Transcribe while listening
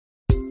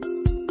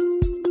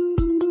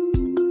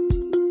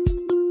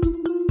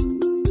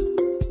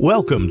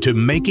Welcome to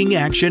Making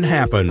Action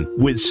Happen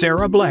with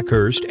Sarah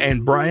Blackhurst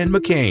and Brian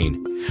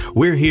McCain.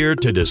 We're here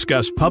to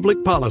discuss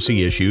public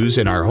policy issues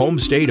in our home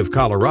state of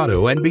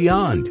Colorado and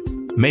beyond.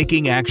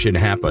 Making Action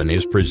Happen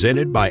is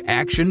presented by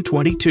Action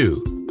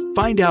 22.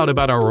 Find out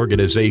about our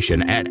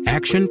organization at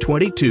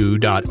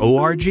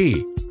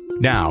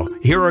action22.org. Now,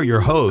 here are your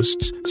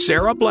hosts,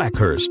 Sarah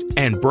Blackhurst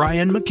and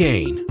Brian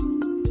McCain.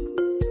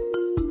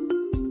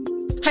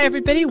 Hi,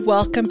 everybody.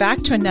 Welcome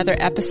back to another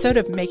episode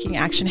of Making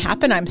Action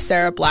Happen. I'm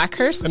Sarah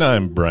Blackhurst. And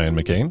I'm Brian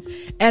McCain.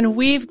 And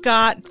we've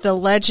got the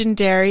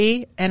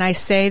legendary, and I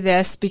say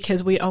this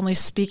because we only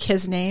speak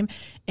his name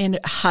in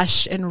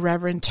hushed and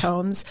reverent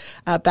tones.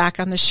 Back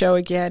on the show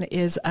again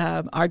is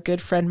our good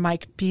friend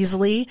Mike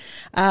Beasley.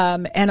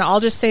 And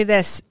I'll just say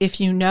this, if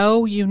you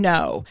know, you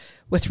know,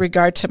 with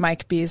regard to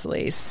Mike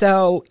Beasley.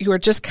 So you are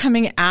just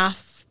coming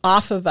off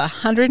of a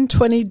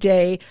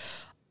 120-day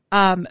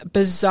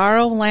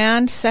Bizarro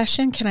Land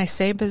session. Can I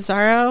say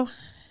Bizarro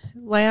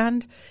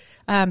Land?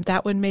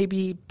 That would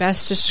maybe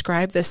best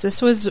describe this.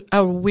 This was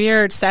a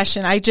weird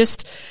session. I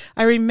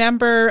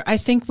remember, I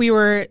think we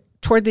were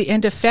toward the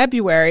end of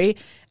February,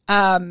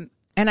 and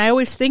I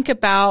always think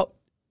about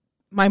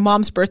my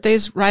mom's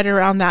birthday's right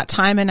around that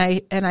time, and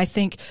I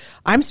think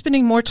I'm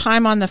spending more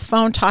time on the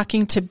phone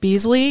talking to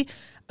Beasley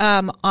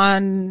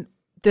on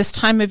this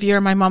time of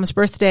year, my mom's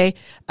birthday,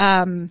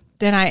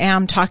 than I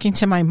am talking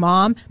to my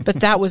mom. But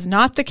that was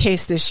not the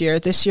case this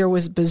year. This year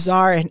was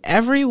bizarre in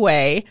every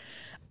way.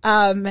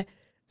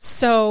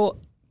 So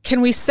can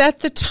we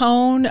set the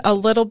tone a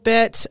little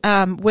bit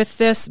with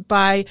this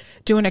by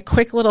doing a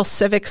quick little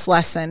civics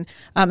lesson,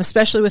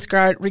 especially with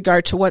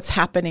regard to what's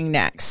happening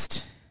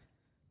next?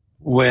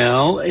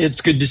 Well,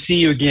 it's good to see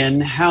you again.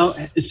 How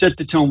set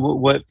the tone?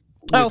 For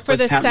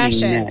the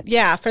session? Next?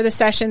 Yeah, for the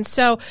session.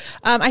 So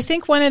I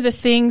think one of the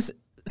things.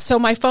 So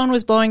my phone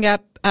was blowing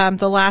up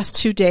the last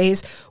 2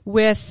 days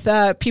with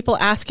people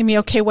asking me,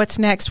 okay, what's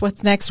next?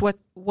 What's next? What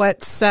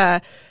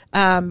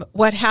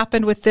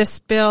happened with this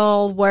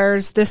bill?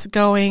 Where's this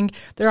going?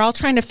 They're all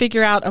trying to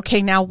figure out,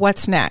 okay, now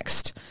what's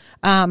next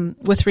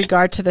with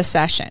regard to the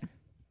session?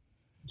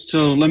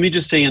 So let me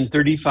just say, in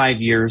 35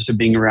 years of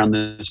being around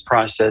this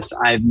process,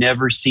 I've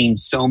never seen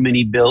so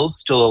many bills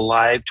still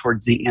alive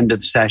towards the end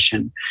of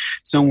session.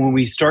 So when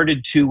we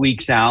started 2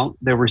 weeks out,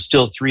 there were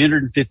still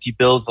 350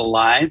 bills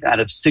alive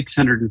out of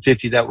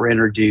 650 that were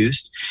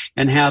introduced,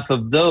 and half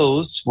of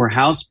those were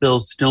House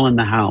bills still in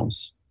the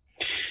House.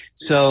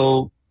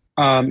 So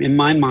in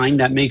my mind,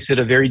 that makes it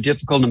a very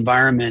difficult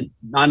environment,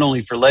 not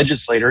only for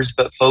legislators,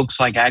 but folks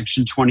like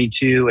Action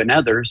 22 and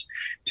others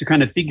to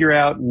kind of figure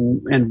out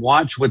and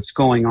watch what's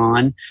going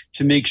on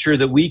to make sure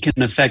that we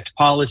can affect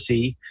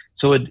policy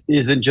so it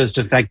isn't just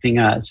affecting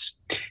us.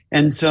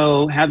 And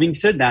so having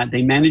said that,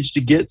 they managed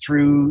to get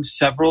through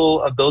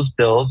several of those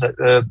bills.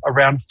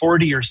 Around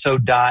 40 or so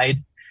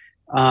died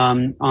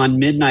on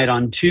midnight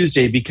on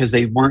Tuesday because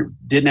they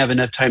didn't have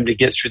enough time to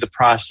get through the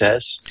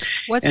process.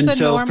 What's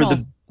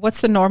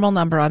the normal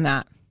number on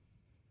that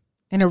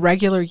in a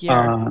regular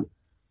year?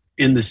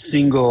 In a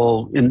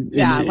single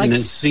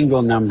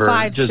number,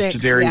 5, just 6,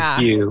 very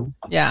few.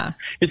 Yeah,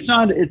 it's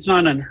not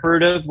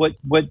unheard of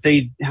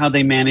how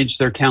they manage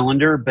their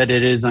calendar, but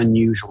it is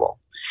unusual.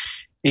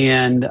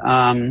 And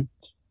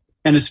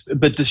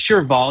but the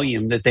sheer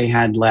volume that they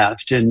had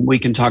left, and we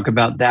can talk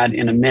about that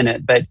in a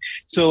minute. But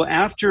so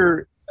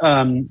after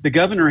the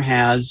governor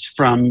has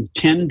from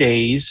 10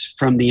 days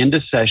from the end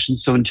of session,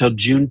 so until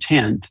June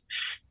 10th,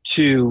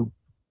 to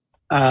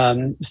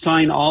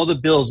sign all the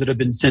bills that have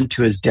been sent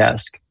to his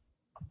desk.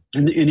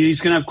 And he's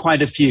going to have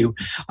quite a few.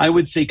 I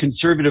would say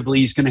conservatively,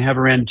 he's going to have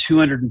around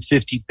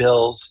 250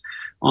 bills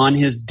on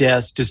his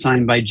desk to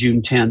sign by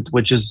June 10th,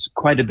 which is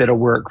quite a bit of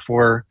work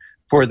for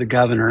the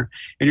governor.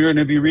 And you're going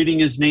to be reading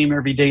his name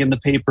every day in the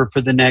paper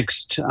for the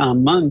next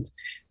month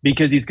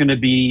because he's going to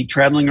be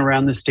traveling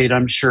around the state,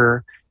 I'm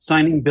sure,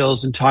 signing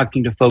bills and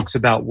talking to folks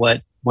about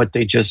what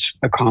they just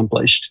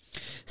accomplished.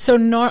 So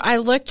I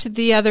looked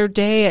the other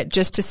day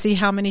just to see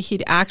how many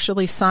he'd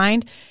actually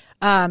signed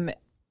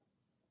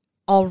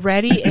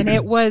already, and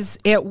it was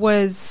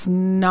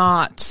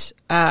not.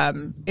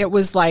 It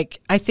was like,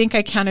 I think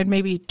I counted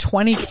maybe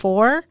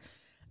 24.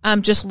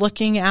 Just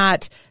looking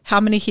at how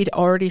many he'd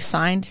already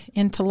signed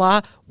into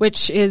law,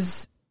 which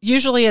is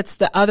usually it's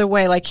the other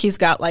way. Like he's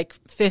got like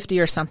 50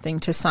 or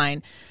something to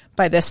sign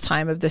by this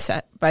time of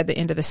by the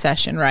end of the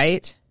session,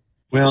 right?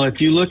 Well,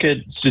 if you look at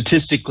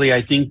statistically,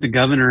 I think the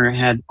governor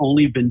had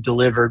only been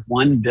delivered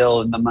one bill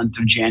in the month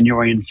of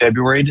January and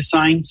February to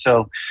sign.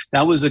 So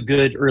that was a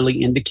good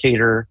early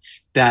indicator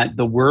that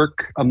the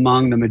work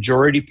among the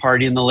majority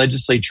party in the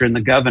legislature and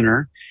the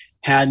governor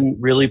hadn't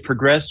really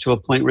progressed to a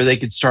point where they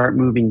could start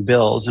moving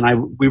bills.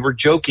 And we were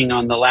joking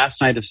on the last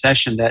night of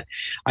session that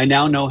I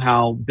now know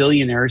how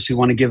billionaires who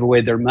want to give away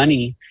their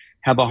money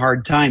have a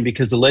hard time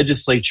because the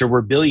legislature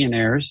were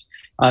billionaires,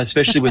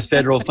 especially with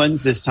federal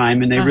funds this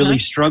time, and they really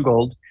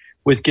struggled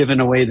with giving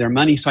away their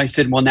money. So I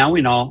said, well, now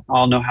we all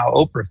know how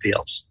Oprah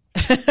feels.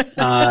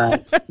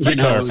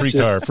 Free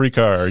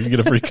car. You get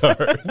a free car.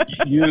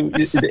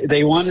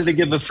 They wanted to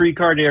give a free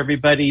car to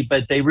everybody,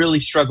 but they really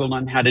struggled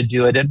on how to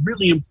do it. And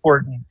really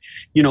important,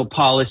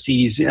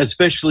 policies,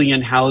 especially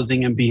in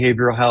housing and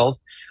behavioral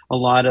health, a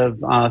lot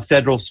of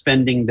federal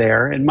spending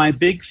there. And my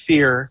big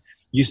fear,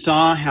 you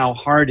saw how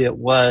hard it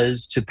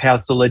was to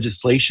pass the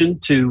legislation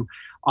to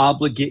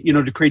obligate,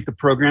 to create the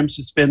programs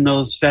to spend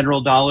those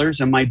federal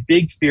dollars. And my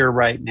big fear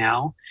right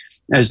now,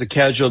 as a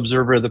casual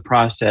observer of the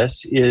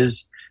process,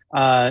 is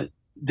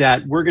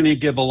that we're going to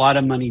give a lot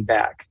of money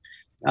back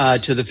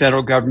to the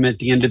federal government at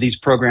the end of these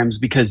programs,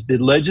 because the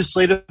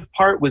legislative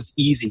part was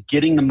easy.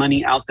 Getting the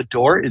money out the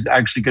door is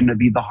actually going to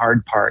be the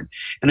hard part.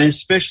 And I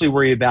especially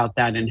worry about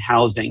that in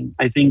housing.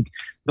 I think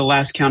the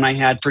last count I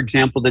had, for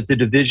example, that the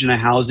Division of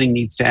Housing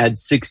needs to add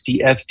 60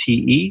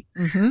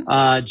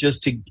 FTE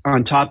just to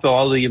on top of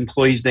all the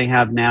employees they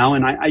have now.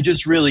 And I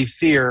just really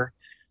fear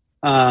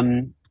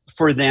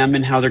for them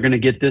and how they're going to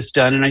get this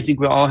done. And I think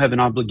we all have an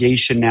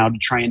obligation now to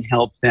try and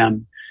help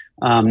them,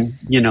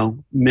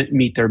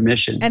 meet their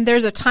mission. And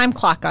there's a time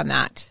clock on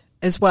that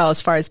as well,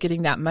 as far as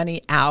getting that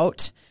money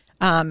out,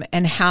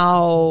 and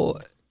how,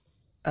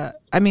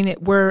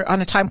 we're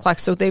on a time clock.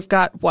 So they've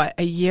got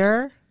a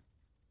year?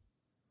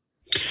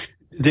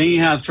 They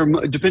have,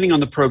 depending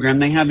on the program,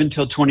 they have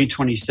until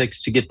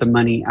 2026 to get the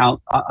money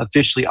out,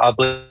 officially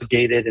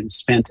obligated and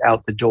spent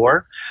out the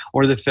door,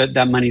 or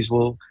that monies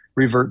will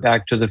revert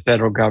back to the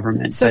federal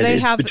government. So they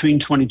have between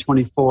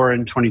 2024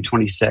 and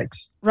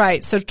 2026.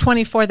 Right. So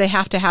 24, they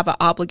have to have an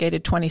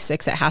obligated.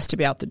 26, it has to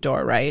be out the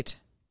door, right?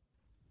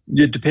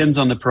 It depends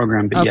on the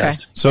program, but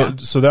yes. So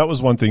that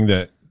was one thing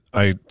that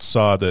I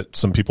saw that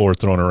some people were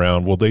throwing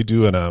around. Will they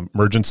do an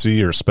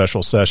emergency or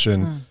special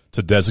session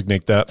to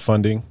designate that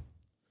funding?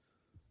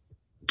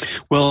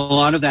 Well, a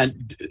lot of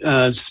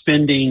that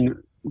spending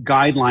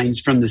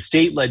guidelines from the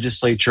state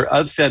legislature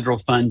of federal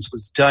funds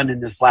was done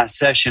in this last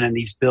session, and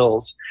these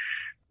bills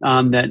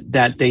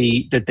that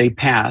they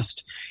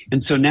passed.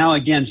 And so now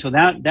again,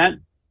 that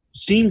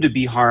seemed to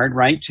be hard,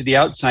 right, to the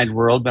outside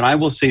world. But I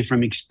will say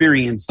from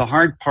experience, the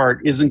hard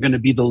part isn't going to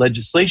be the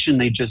legislation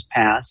they just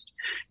passed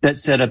that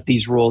set up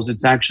these rules.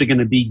 It's actually going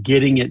to be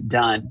getting it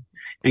done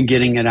and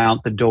getting it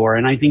out the door.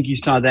 And I think you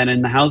saw that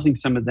in the housing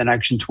summit that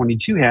Action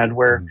 22 had,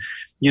 where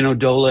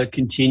DOLA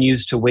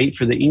continues to wait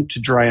for the ink to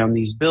dry on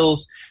these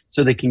bills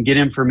so they can get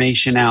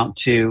information out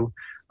to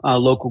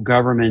local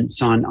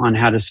governments on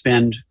how to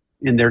spend,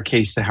 in their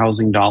case, the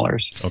housing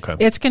dollars. Okay.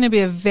 It's going to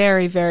be a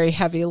very, very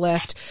heavy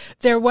lift.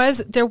 There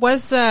was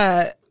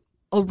a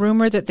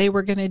rumor that they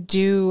were going to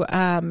do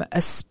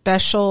a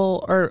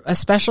special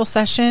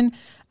session.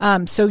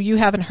 So you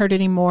haven't heard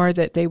any more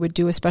that they would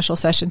do a special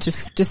session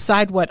to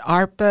decide what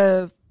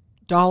ARPA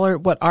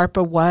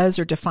was,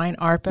 or define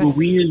ARPA? Well,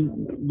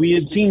 we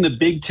had seen the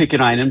big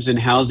ticket items in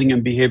housing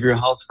and behavioral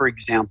health, for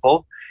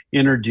example,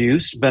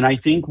 introduced. But I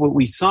think what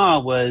we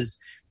saw was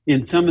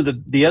in some of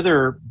the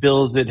other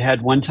bills that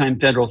had one-time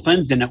federal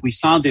funds in it, we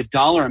saw the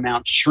dollar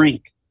amount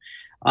shrink.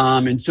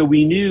 And so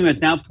we knew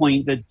at that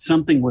point that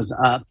something was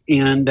up,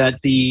 and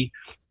that the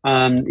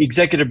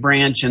executive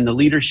branch and the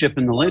leadership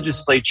in the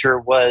legislature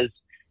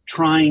was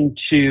trying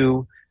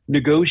to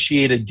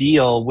negotiate a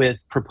deal with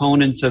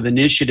proponents of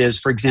initiatives,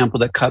 for example,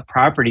 that cut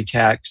property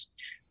tax,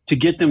 to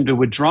get them to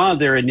withdraw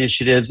their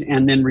initiatives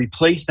and then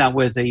replace that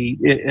with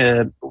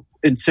in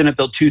Senate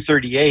Bill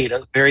 238,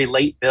 a very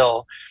late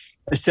bill,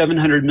 a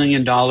 $700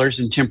 million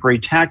in temporary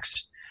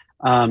tax,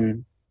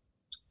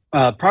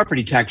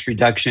 property tax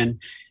reduction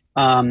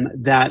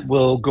that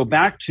will go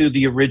back to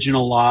the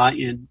original law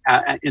in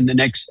the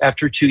next,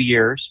 after 2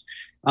 years,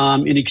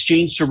 in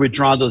exchange to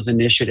withdraw those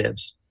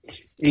initiatives.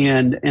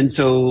 And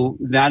so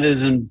that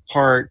is in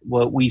part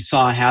what we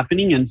saw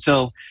happening. And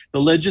so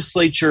the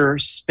legislature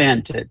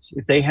spent it.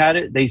 If they had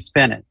it, they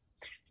spent it.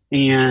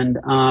 And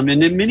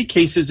in many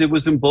cases, it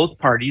was in both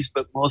parties,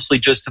 but mostly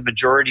just the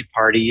majority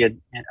party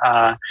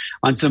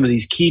on some of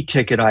these key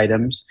ticket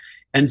items.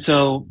 And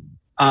so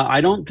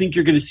I don't think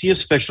you're going to see a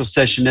special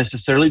session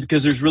necessarily,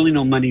 because there's really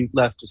no money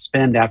left to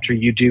spend after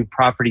you do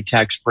property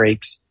tax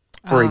breaks,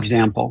 for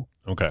example.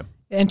 Okay.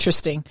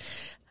 Interesting.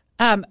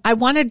 I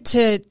wanted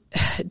to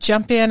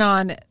jump in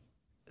on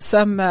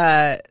some,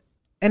 and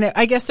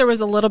I guess there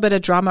was a little bit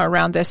of drama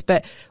around this,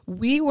 but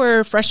we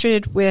were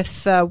frustrated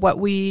with what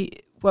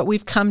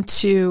we've come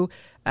to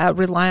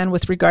rely on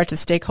with regard to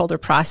stakeholder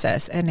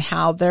process, and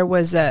how there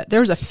was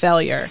a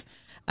failure.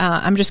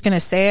 I'm just going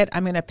to say it.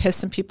 I'm going to piss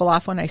some people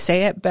off when I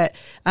say it, but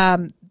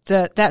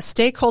that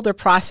stakeholder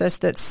process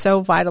that's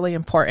so vitally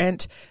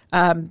important,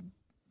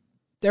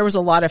 there was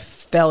a lot of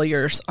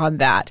failures on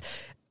that.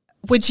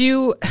 Would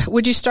you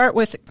start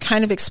with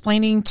kind of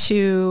explaining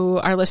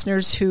to our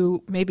listeners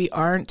who maybe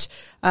aren't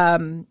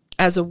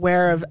as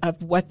aware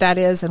of what that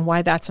is and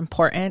why that's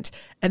important,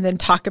 and then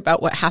talk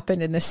about what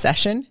happened in this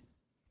session?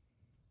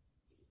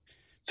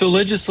 So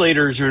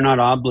legislators are not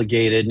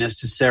obligated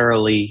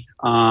necessarily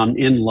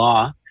in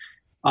law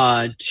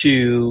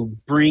to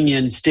bring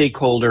in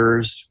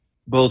stakeholders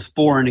both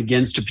for and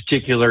against a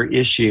particular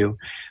issue.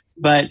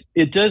 but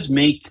it does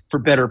make for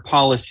better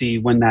policy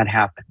when that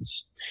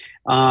happens.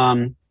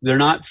 They're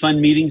not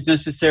fun meetings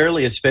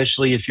necessarily,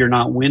 especially if you're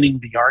not winning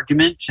the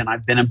argument. And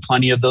I've been in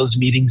plenty of those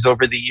meetings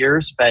over the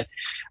years, but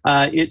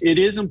it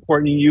is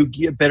important you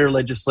get better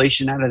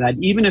legislation out of that.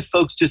 Even if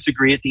folks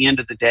disagree at the end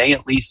of the day,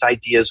 at least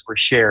ideas were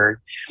shared.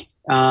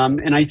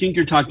 And I think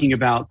you're talking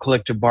about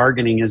collective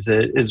bargaining as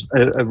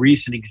a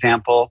recent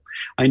example.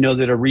 I know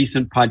that a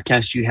recent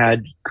podcast you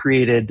had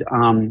created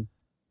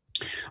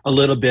a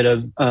little bit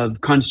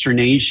of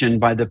consternation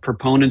by the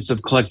proponents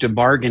of collective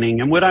bargaining.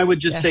 And what I would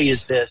just say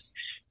is this.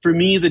 For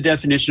me, the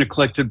definition of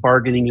collective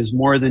bargaining is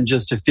more than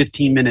just a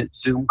 15-minute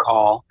Zoom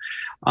call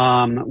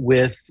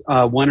with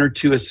one or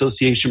two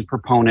association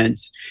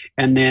proponents,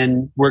 and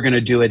then we're going to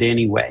do it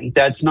anyway.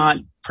 That's not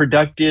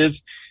productive,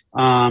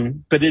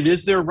 but it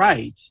is their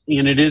right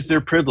and it is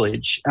their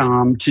privilege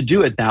to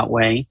do it that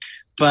way.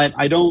 But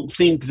I don't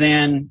think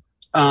then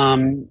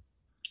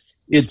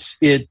it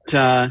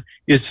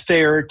is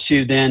fair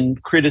to then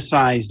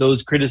criticize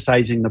those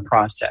criticizing the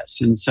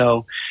process. And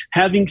so,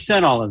 having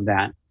said all of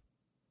that,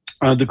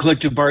 the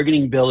collective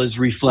bargaining bill is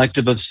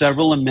reflective of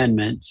several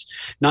amendments,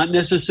 not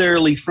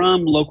necessarily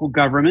from local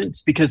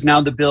governments, because now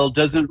the bill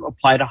doesn't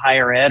apply to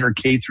higher ed or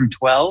K through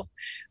 12.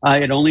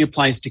 It only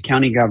applies to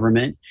county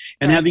government.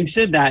 And having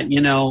said that,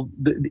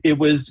 it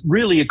was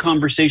really a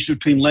conversation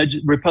between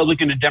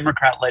Republican and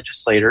Democrat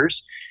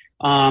legislators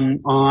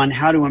on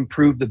how to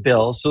improve the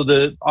bill. So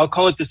I'll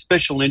call it the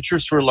special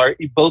interests were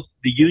both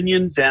the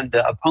unions and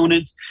the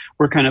opponents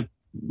were kind of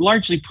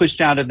largely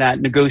pushed out of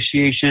that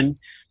negotiation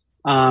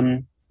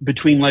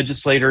between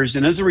legislators.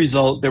 And as a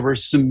result, there were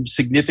some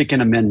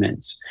significant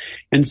amendments.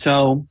 And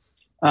so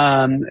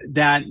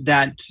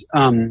that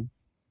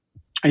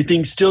I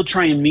think still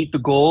try and meet the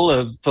goal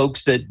of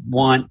folks that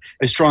want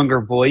a stronger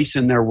voice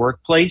in their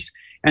workplace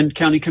and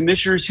county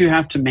commissioners who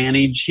have to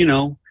manage,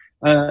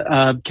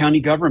 county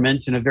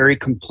governments in a very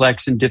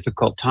complex and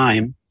difficult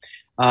time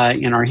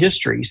in our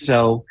history.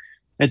 So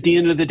at the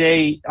end of the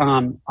day,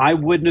 I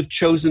wouldn't have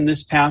chosen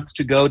this path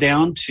to go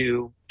down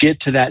to get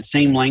to that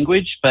same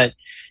language, but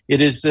it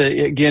is,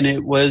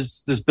 it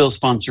was the bill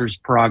sponsor's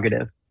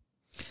prerogative.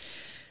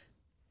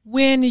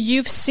 When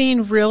you've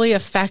seen really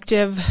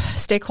effective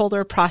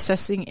stakeholder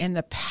processing in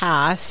the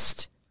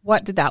past,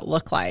 what did that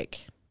look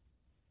like?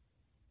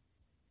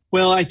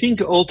 Well, I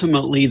think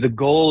ultimately the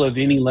goal of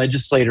any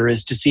legislator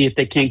is to see if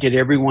they can't get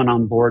everyone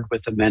on board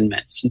with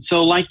amendments. And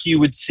so like you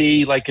would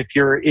see, like if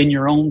you're in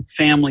your own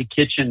family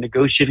kitchen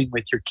negotiating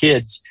with your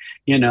kids,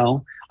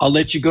 I'll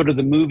let you go to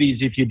the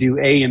movies if you do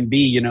A and B,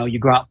 you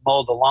go out and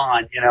mow the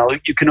lawn,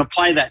 you can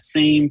apply that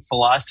same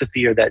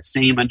philosophy or that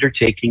same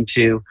undertaking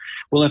to,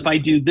 well, if I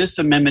do this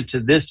amendment to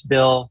this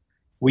bill,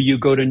 will you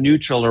go to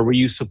neutral or will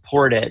you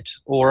support it?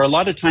 Or a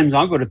lot of times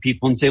I'll go to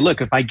people and say,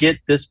 look, if I get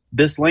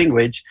this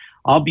language,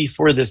 I'll be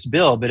for this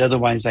bill, but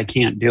otherwise I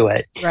can't do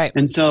it. Right.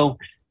 And so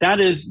that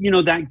is,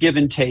 that give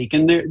and take.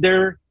 And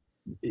there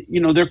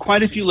are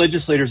quite a few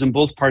legislators in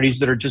both parties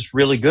that are just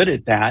really good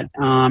at that.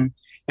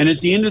 And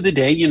at the end of the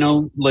day,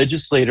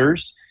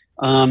 legislators,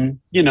 for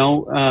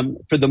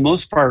the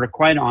most part are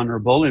quite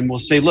honorable and will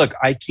say, look,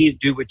 I can't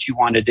do what you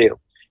want to do.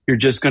 You're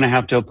just going to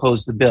have to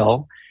oppose the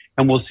bill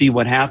and we'll see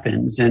what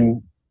happens.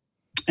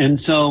 And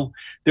so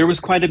there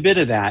was quite a bit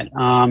of that.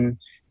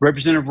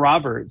 Representative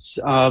Roberts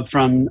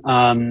from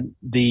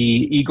the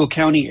Eagle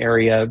County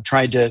area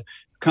tried to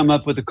come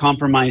up with a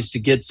compromise to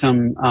get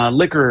some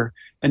liquor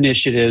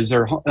initiatives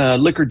or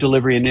liquor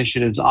delivery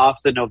initiatives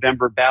off the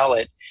November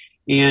ballot.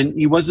 And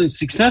he wasn't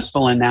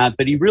successful in that,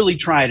 but he really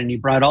tried, and he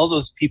brought all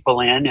those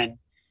people in. And,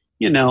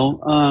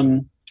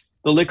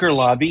 the liquor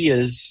lobby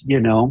is,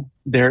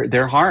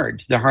 they're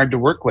hard. They're hard to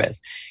work with.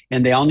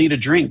 And they all need a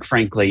drink,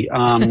 frankly,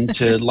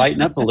 to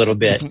lighten up a little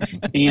bit.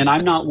 And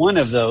I'm not one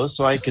of those,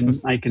 so I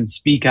can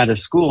speak out of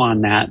school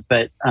on that,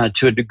 but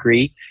to a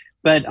degree.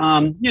 But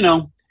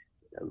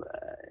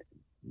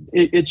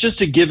it's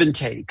just a give and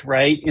take,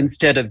 right?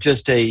 Instead of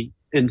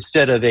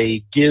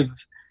a give.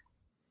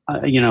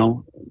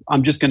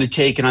 I'm just going to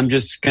take and I'm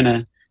just going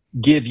to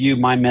give you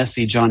my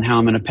message on how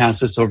I'm going to pass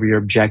this over your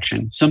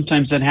objection.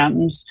 Sometimes that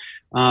happens.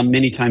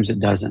 Many times it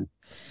doesn't.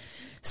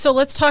 So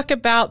let's talk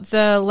about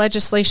the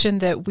legislation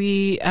that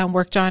we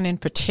worked on in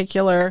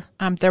particular.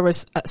 There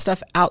was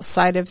stuff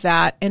outside of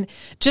that. And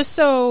just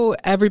so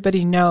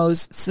everybody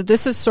knows, so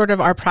this is sort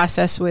of our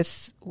process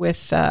with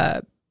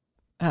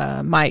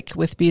Mike,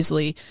 with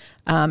Beasley,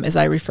 as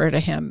I refer to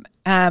him.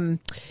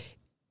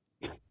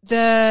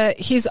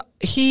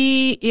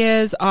 He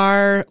is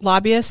our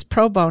lobbyist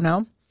pro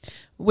bono,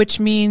 which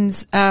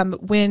means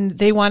when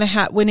they want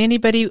to when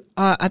anybody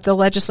at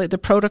the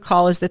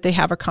protocol is that they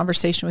have a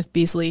conversation with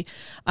Beasley,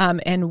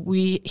 and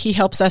he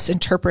helps us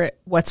interpret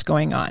what's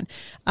going on,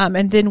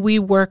 and then we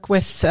work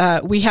with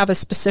we have a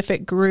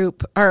specific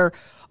group.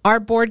 Our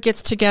board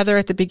gets together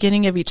at the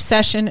beginning of each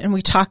session, and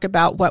we talk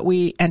about what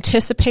we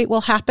anticipate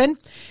will happen,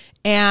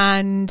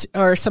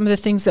 or some of the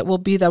things that will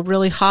be the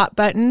really hot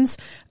buttons.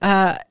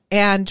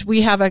 And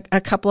we have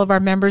a couple of our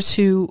members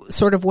who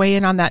sort of weigh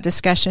in on that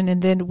discussion,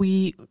 and then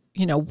we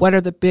what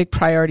are the big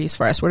priorities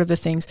for us? What are the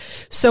things?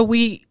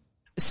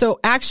 So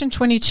Action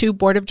 22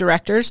 Board of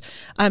Directors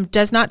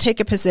does not take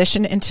a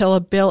position until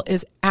a bill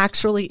is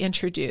actually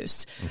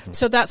introduced. Mm-hmm.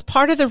 So that's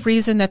part of the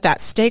reason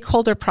that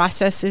stakeholder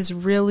process is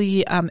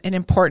really an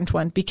important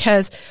one,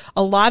 because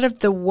a lot of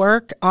the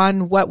work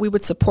on what we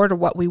would support or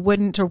what we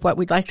wouldn't, or what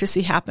we'd like to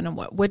see happen and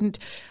what wouldn't,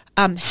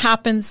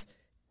 happens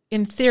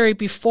in theory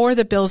before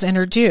the bill's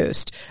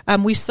introduced.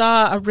 We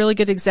saw a really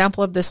good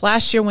example of this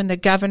last year when the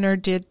governor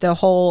did the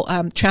whole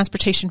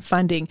transportation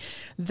funding.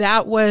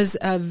 That was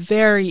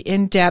very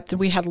in-depth, and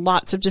we had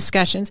lots of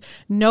discussions.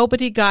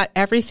 Nobody got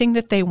everything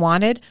that they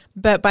wanted,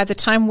 but by the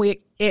time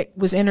it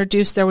was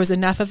introduced, there was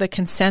enough of a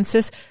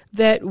consensus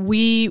that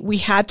we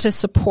had to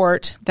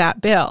support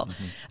that bill.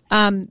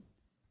 Mm-hmm.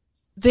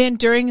 Then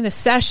during the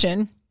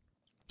session,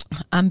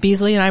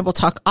 Beasley and I will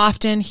talk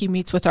often. He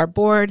meets with our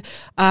board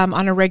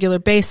on a regular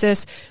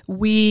basis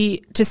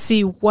to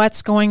see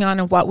what's going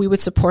on and what we would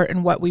support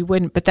and what we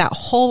wouldn't. But that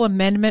whole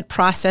amendment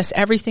process,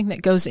 everything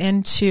that goes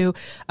into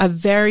a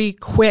very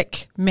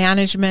quick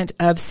management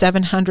of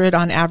 700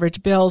 on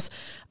average bills,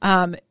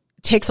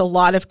 takes a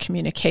lot of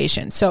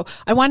communication. So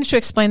I wanted to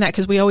explain that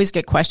because we always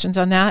get questions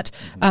on that,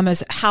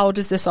 as how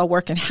does this all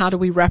work and how do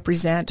we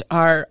represent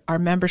our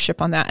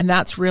membership on that? And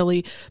that's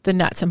really the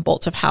nuts and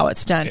bolts of how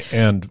it's done.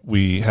 And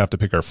we have to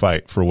pick our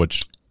fight for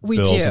which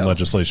bills and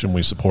legislation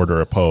we support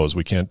or oppose.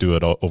 We can't do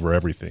it over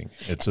everything.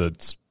 It's a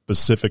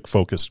specific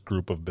focused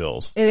group of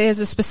bills. It is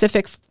a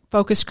specific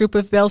focus group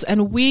of bills,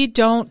 and we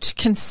don't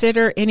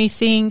consider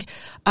anything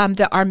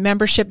that our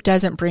membership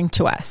doesn't bring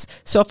to us.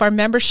 So if our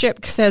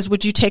membership says,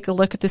 would you take a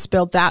look at this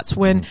bill, that's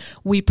when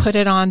we put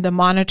it on the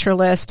monitor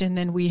list, and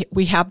then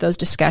we have those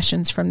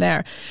discussions from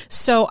there.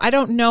 So I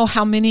don't know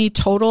how many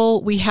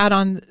total we had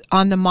on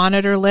the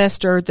monitor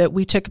list or that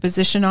we took a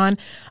position on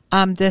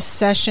this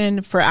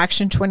session for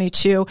Action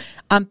 22,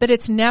 but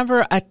it's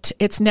never a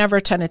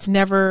ton. It's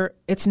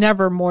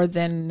never more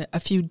than a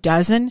few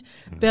dozen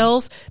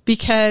bills,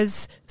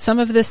 because some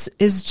of this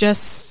is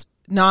just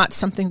not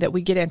something that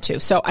we get into.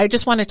 So I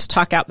just wanted to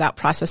talk out that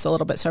process a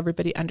little bit so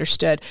everybody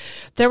understood.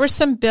 There were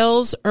some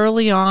bills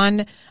early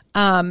on.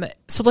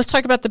 So let's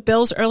talk about the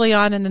bills early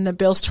on and then the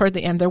bills toward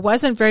the end. There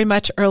wasn't very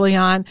much early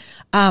on.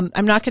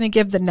 I'm not going to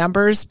give the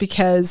numbers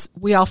because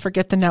we'll all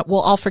forget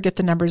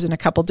the numbers in a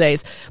couple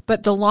days.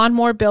 But the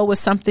lawnmower bill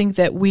was something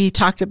that we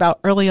talked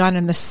about early on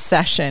in the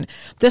session.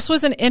 This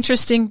was an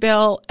interesting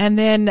bill, and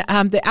then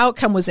the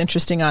outcome was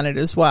interesting on it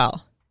as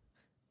well.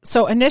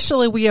 So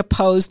initially we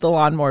opposed the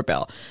lawnmower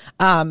bill.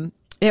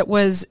 It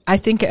was, I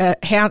think,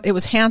 it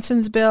was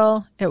Hansen's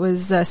bill. It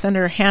was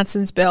Senator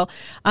Hansen's bill.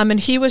 And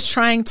he was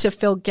trying to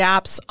fill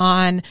gaps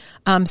on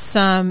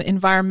some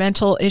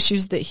environmental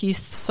issues that he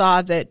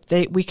saw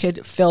that we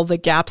could fill the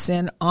gaps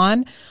in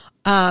on.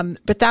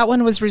 But that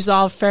one was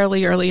resolved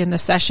fairly early in the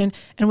session,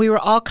 and we were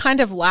all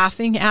kind of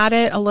laughing at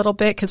it a little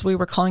bit because we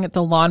were calling it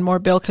the lawnmower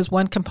bill, because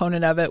one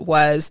component of it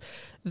was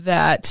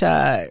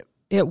that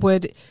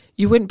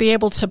you wouldn't be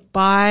able to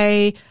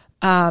buy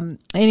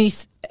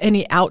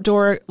any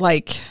outdoor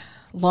like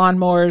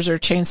lawnmowers or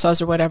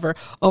chainsaws or whatever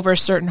over a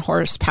certain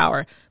horsepower.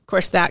 Of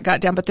course, that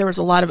got done, but there was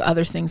a lot of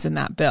other things in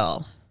that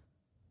bill.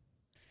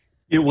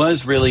 It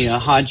was really a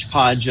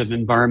hodgepodge of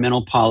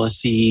environmental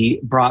policy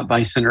brought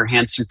by Senator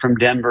Hansen from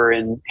Denver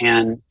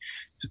and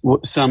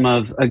some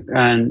of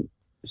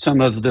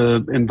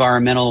the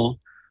environmental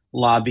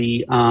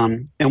lobby.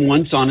 And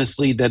once,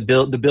 honestly, the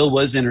bill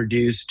was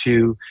introduced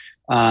to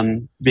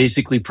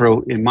basically,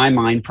 in my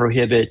mind,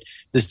 prohibit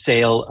the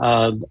sale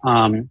of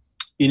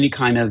any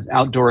kind of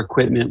outdoor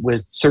equipment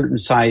with certain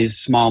size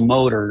small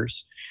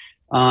motors.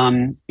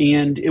 And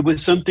it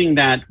was something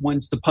that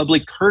once the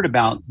public heard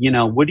about,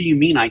 what do you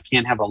mean I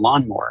can't have a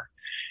lawnmower?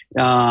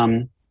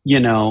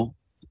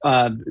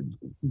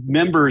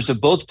 Members of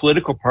both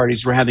political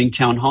parties were having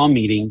town hall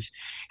meetings,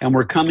 and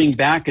were coming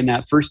back in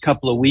that first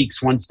couple of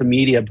weeks once the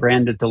media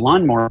branded the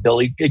lawnmower bill.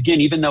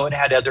 Again, even though it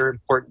had other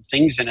important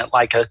things in it,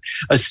 like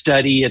a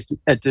study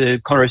at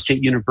the Colorado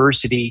State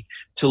University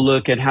to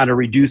look at how to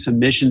reduce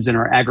emissions in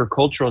our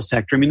agricultural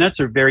sector. I mean, that's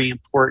a very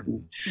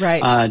important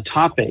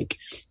topic,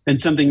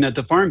 and something that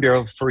the Farm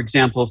Bureau, for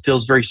example,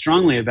 feels very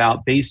strongly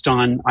about based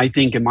on, I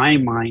think, in my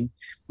mind,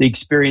 the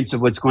experience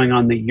of what's going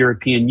on in the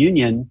European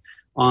Union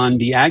on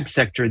the ag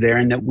sector there,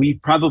 and that we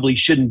probably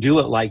shouldn't do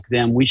it like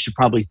them. We should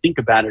probably think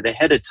about it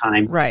ahead of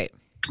time. Right.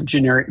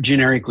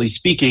 Generically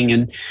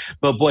speaking.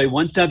 But boy,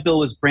 once that bill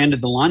was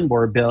branded the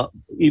lawnmower bill,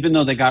 even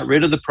though they got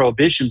rid of the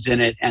prohibitions in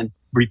it and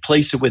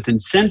replaced it with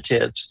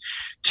incentives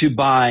to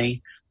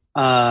buy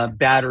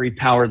battery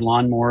powered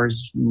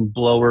lawnmowers,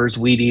 blowers,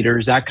 weed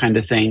eaters, that kind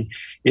of thing,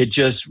 it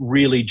just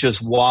really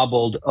just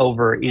wobbled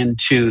over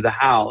into the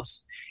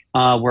House,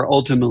 where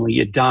ultimately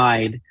it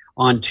died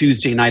on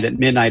Tuesday night at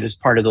midnight as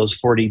part of those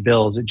 40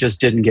 bills. It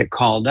just didn't get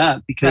called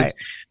up because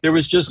there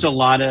was just a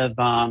lot of,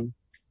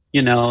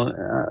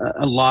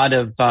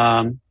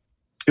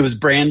 it was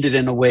branded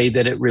in a way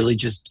that it really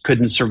just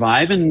couldn't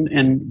survive.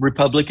 And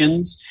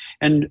Republicans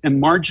and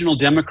marginal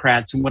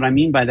Democrats, and what I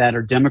mean by that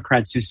are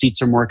Democrats whose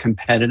seats are more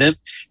competitive,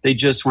 they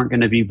just weren't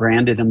going to be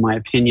branded, in my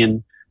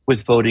opinion,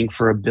 with voting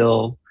for a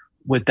bill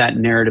with that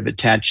narrative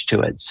attached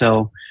to it.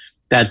 So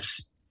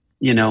that's,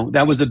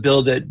 that was a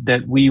bill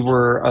that we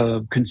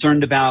were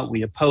concerned about.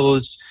 We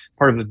opposed,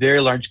 part of a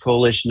very large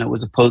coalition that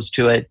was opposed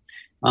to it.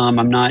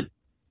 I'm not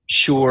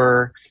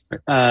sure,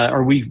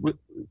 or we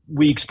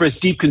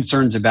expressed deep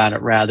concerns about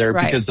it, rather,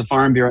 right, because the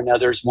Farm Bureau and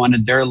others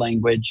wanted their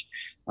language.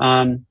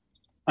 And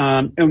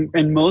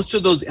most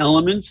of those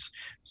elements,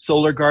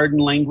 solar garden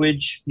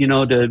language,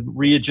 to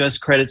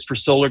readjust credits for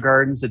solar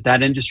gardens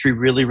that industry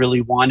really,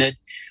 really wanted,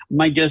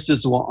 my guess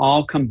is will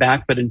all come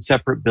back, but in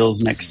separate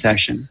bills next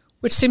session.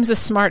 Which seems the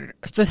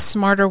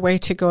smarter way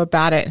to go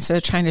about it, instead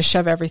of trying to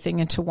shove everything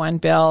into one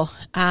bill.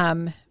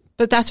 But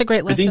that's a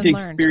great lesson learned. I think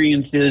the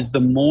experience is the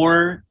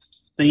more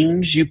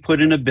things you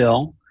put in a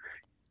bill,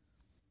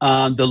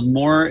 the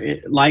more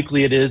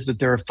likely it is that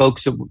there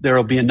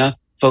will be enough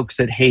folks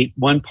that hate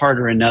one part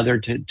or another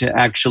to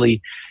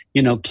actually,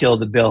 kill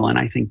the bill. And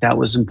I think that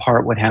was in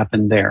part what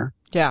happened there.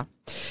 Yeah.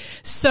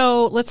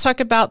 So let's talk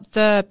about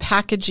the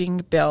packaging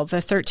bill, the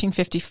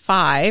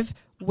 1355,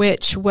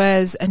 which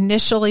was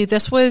initially,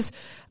 this was,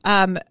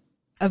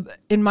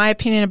 in my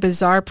opinion, a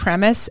bizarre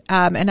premise.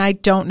 And I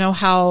don't know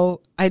how,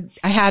 I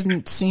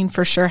hadn't seen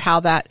for sure how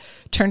that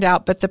turned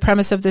out, but the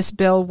premise of this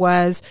bill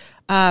was,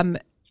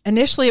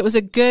 initially it was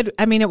a good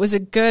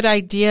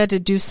idea to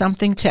do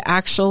something to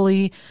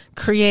actually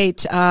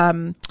create,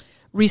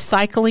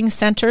 recycling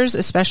centers,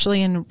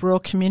 especially in rural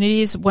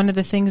communities. One of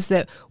the things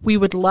that we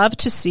would love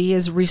to see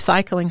is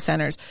recycling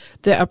centers.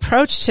 The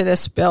approach to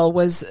this bill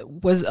was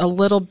a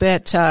little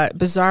bit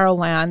bizarro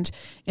land,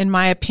 in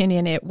my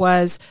opinion. It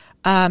was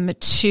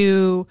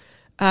to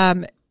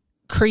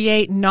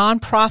create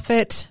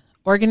nonprofit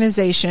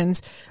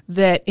organizations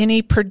that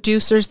any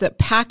producers that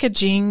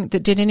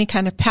did any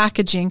kind of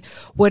packaging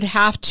would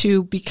have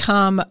to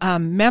become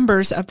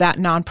members of that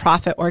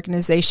nonprofit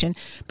organization.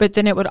 But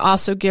then it would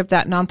also give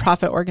that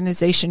nonprofit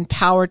organization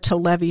power to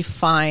levy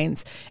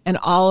fines, and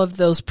all of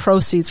those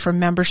proceeds from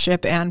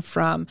membership and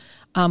from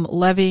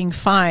levying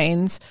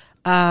fines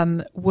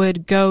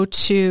would go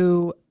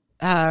to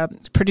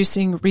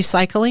producing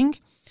recycling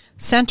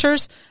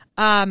centers.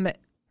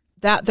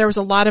 That there was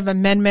a lot of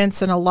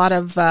amendments and a lot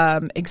of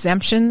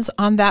exemptions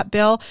on that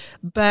bill,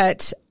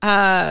 but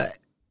being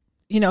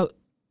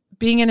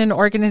in an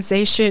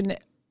organization,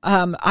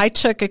 I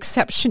took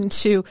exception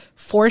to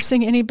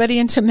forcing anybody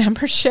into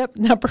membership,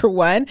 number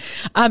one,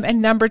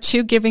 and number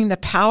two, giving the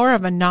power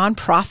of a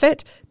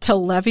nonprofit to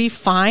levy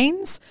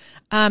fines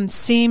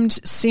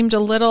seemed a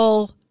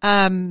little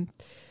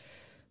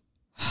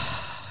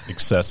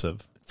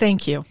excessive.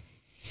 Thank you.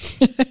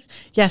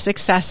 Yes,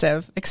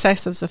 excessive.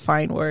 Excessive's a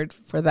fine word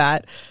for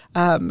that.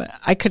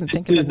 I couldn't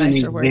think of a nicer word. This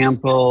is an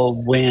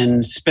example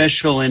when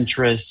special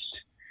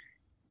interests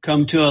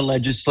come to a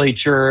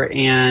legislature,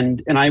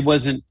 and I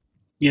wasn't,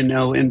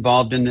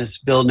 involved in this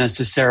bill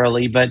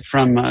necessarily, but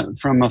from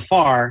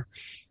afar,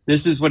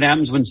 this is what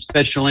happens when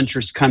special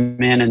interests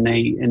come in,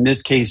 they, in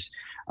this case,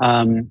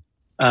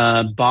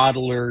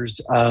 bottlers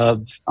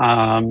of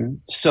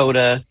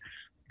soda,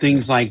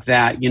 things like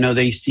that.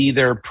 They see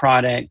their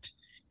product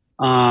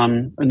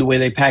and the way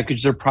they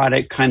package their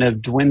product kind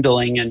of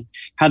dwindling, and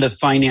how to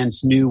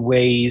finance new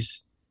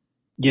ways,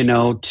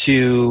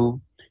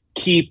 to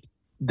keep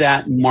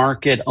that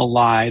market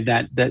alive,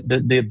 that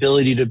the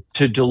ability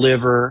to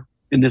deliver,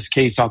 in this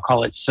case, I'll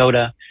call it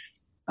soda,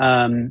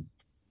 keep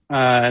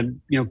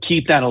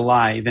that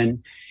alive.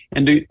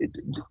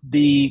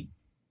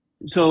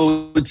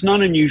 So it's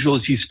not unusual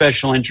to see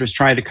special interests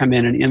try to come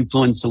in and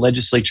influence the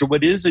legislature.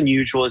 What is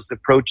unusual is the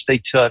approach they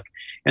took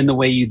and the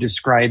way you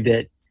described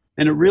it.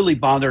 And it really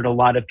bothered a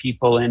lot of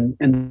people, and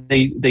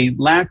they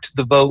lacked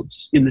the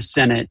votes in the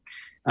Senate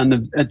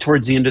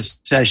towards the end of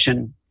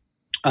session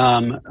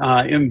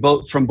from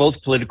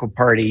both political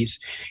parties.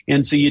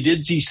 And so you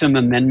did see some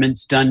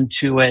amendments done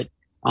to it.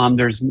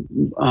 There's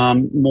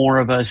more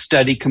of a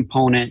study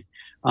component,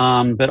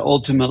 but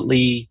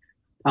ultimately,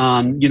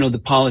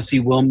 the policy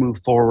will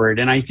move forward.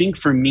 And I think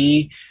for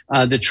me,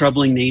 the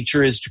troubling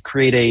nature is to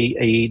create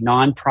a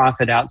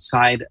nonprofit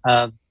outside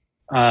of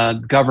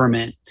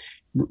government,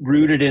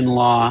 rooted in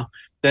law,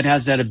 that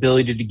has that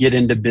ability to get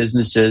into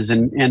businesses.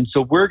 And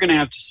so we're going to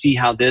have to see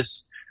how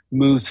this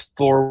moves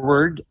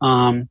forward.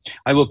 I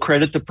will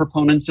credit the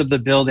proponents of the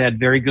bill. They had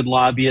very good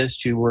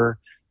lobbyists who were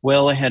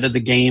well ahead of the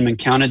game and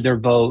counted their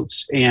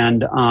votes,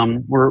 and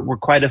were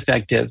quite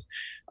effective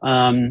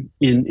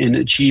in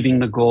achieving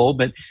the goal.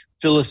 But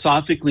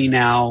philosophically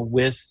now,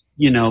 with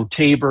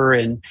Tabor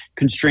and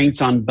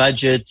constraints on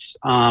budgets,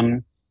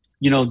 there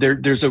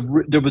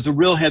was a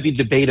real heavy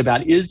debate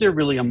about, is there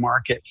really a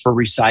market for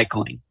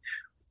recycling?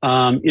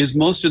 Is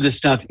most of this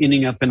stuff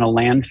ending up in a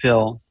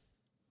landfill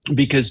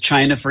because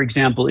China, for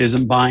example,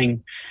 isn't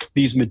buying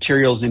these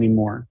materials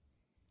anymore?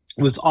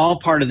 It was all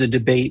part of the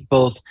debate,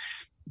 both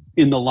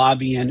in the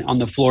lobby and on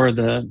the floor of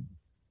the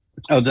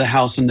of the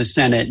House and the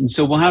Senate. And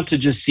so we'll have to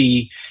just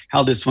see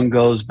how this one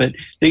goes. But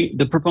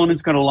the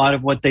proponents got a lot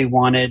of what they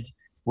wanted.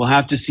 We'll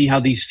have to see how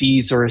these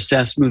fees are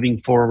assessed moving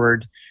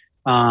forward.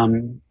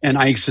 And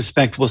I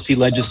suspect we'll see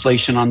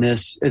legislation on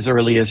this as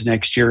early as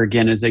next year,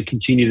 again, as they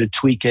continue to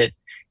tweak it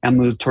and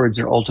move towards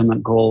their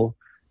ultimate goal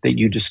that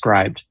you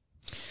described.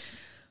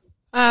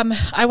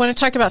 I want to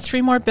talk about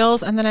 3 more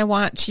bills, and then I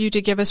want you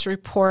to give us a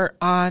report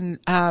on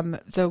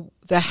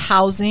the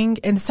housing.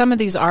 And some of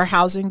these are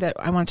housing that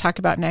I want to talk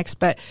about next,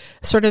 but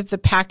sort of the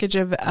package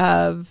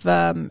of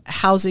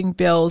housing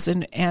bills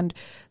and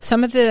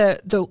some of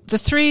the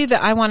 3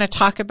 that I want to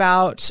talk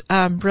about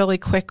really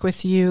quick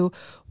with you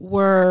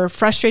were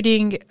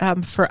frustrating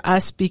for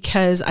us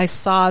because I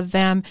saw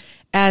them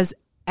as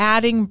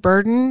adding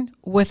burden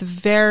with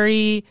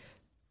very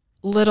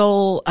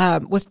little,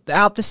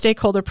 without the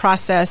stakeholder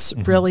process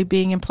really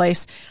being in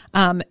place,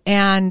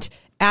 and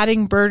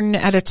adding burden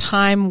at a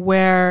time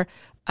where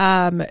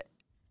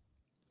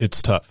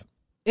it's tough.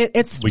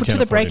 It's to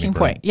the breaking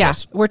point. Yeah,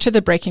 yes. We're to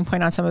the breaking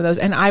point on some of those.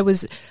 And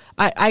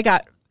I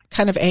got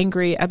kind of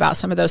angry about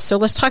some of those. So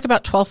let's talk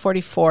about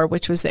 1244,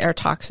 which was the air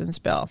toxins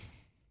bill.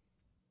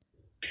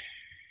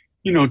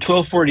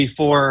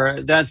 1244,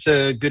 that's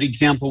a good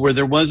example where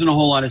there wasn't a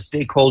whole lot of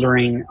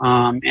stakeholdering,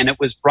 and it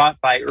was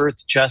brought by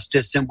Earth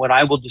Justice and what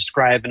I will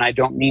describe, and I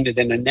don't mean it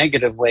in a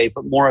negative way,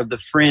 but more of the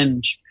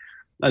fringe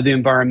of the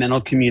environmental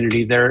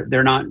community.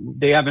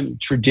 They haven't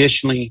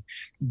traditionally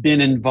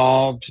been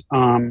involved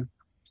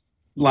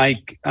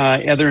like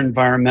other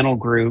environmental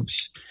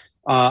groups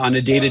on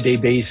a day-to-day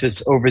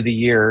basis over the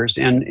years.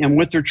 And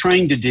what they're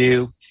trying to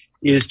do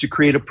is to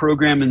create a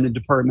program in the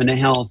Department of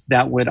Health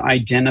that would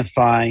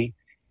identify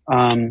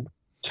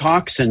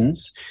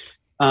toxins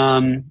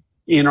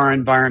in our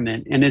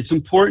environment. And it's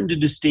important to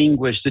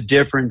distinguish the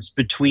difference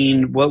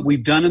between what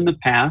we've done in the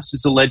past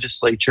as a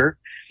legislature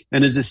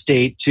and as a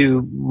state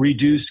to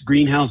reduce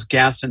greenhouse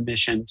gas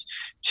emissions,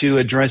 to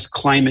address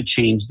climate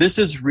change. This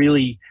is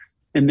really,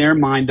 in their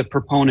mind, the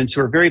proponents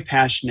who are very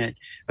passionate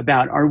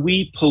about, are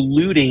we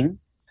polluting,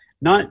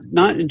 not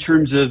in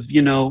terms of,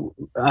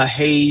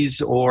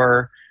 haze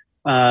or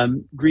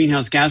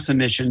greenhouse gas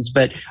emissions,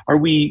 but are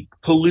we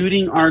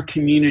polluting our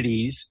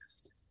communities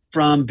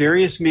from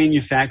various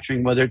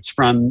manufacturing, whether it's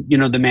from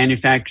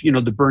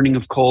the burning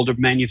of coal to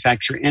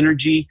manufacture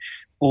energy,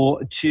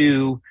 or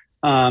to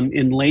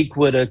in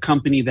Lakewood, a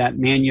company that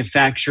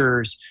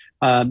manufactures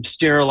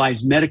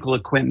sterilized medical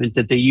equipment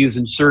that they use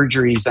in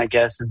surgeries, I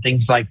guess, and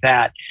things like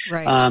that.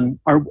 Right.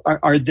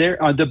 Are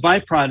the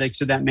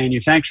byproducts of that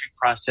manufacturing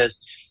process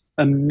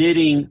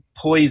emitting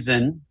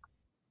poison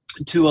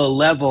to a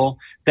level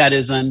that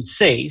is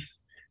unsafe,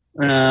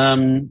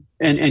 and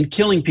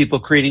killing people,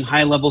 creating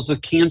high levels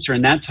of cancer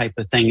and that type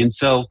of thing? And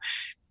so,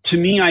 to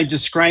me, I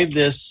described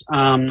this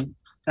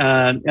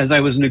as I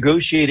was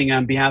negotiating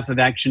on behalf of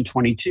Action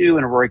 22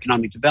 and Aurora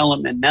Economic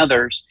Development and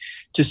others,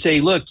 to say,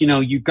 look,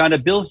 you've got a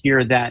bill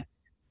here that,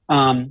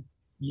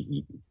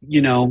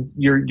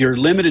 you're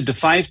limited to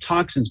 5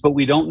 toxins, but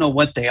we don't know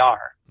what they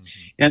are.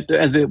 And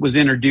as it was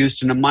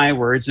introduced into my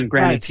words, and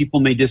granted, right, people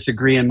may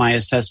disagree in my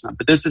assessment,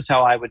 but this is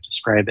how I would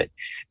describe it.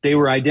 They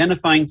were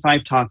identifying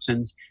 5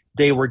 toxins.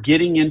 They were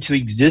getting into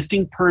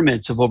existing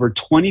permits of over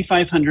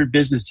 2,500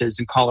 businesses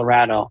in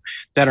Colorado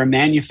that are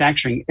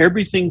manufacturing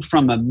everything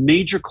from a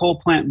major coal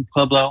plant in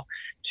Pueblo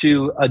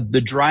to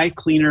the dry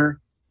cleaner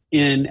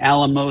in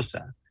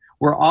Alamosa.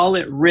 We're all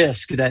at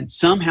risk that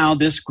somehow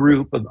this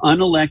group of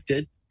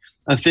unelected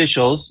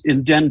officials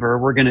in Denver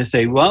were going to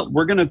say, well,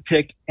 we're going to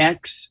pick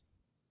X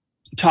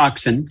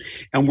toxin,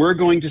 and we're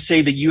going to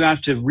say that you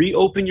have to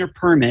reopen your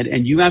permit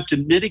and you have to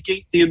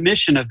mitigate the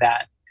emission of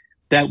that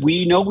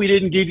we know we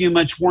didn't give you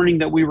much warning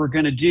that we were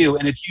going to do.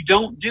 And if you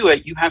don't do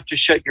it, you have to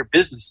shut your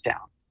business down.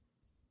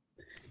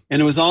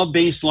 And it was all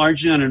based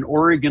largely on an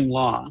Oregon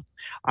law.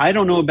 I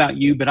don't know about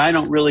you, but I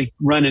don't really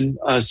run in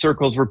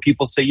circles where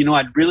people say,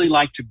 I'd really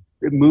like to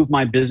move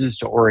my business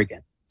to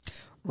Oregon.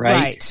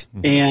 Right.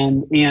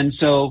 And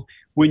so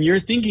when you're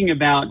thinking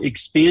about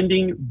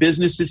expanding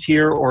businesses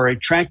here or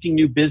attracting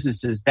new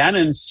businesses, that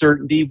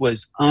uncertainty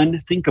was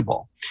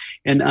unthinkable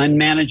and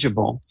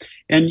unmanageable.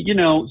 And,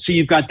 so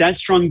you've got that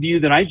strong view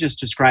that I just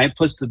described,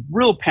 plus the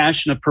real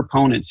passion of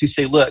proponents who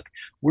say, look,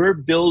 we're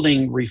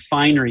building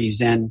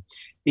refineries and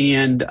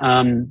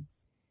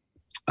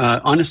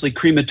honestly,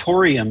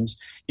 crematoriums,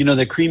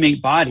 that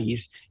cremate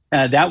bodies.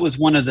 That was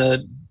one of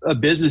the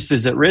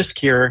businesses at risk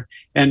here.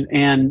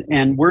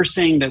 And we're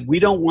saying that we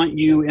don't want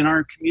you in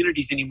our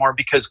communities anymore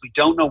because we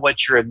don't know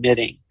what you're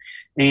emitting.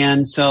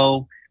 And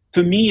so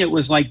for me, it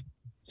was like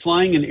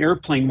flying an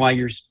airplane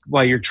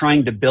while you're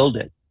trying to build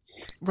it.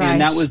 Right. And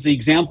that was the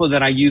example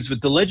that I used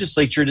with the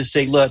legislature to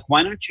say, look,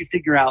 why don't you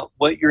figure out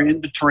what your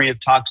inventory of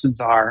toxins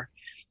are?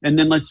 And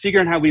then let's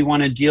figure out how we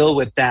want to deal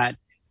with that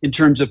in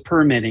terms of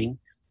permitting.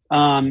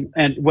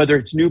 And whether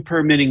it's new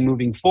permitting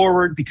moving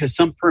forward, because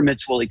some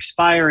permits will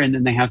expire and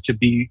then they have to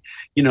be,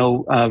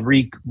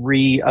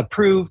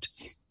 reapproved.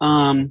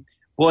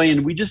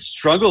 And we just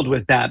struggled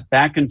with that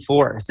back and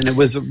forth. And it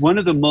was one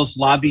of the most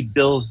lobbied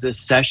bills this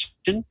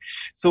session.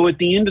 So at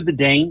the end of the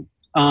day,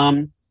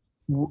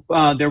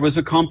 there was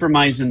a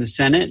compromise in the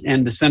Senate,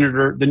 and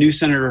the new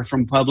senator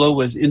from Pueblo,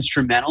 was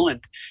instrumental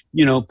in,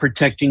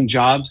 protecting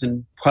jobs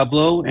in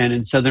Pueblo and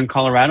in southern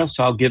Colorado.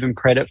 So I'll give him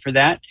credit for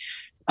that.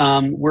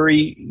 Where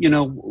he,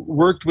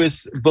 worked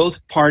with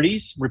both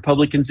parties,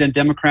 Republicans and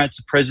Democrats,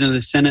 the president of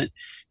the Senate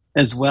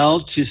as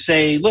well, to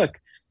say, look,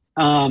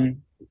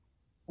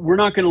 we're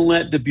not going to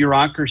let the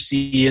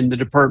bureaucracy in the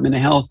Department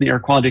of Health and the Air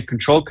Quality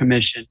Control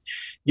Commission,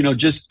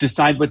 just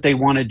decide what they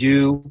want to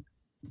do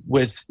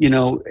with,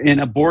 in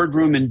a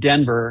boardroom in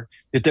Denver.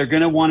 If they're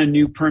going to want a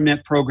new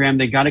permit program,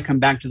 they got to come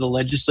back to the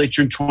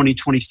legislature in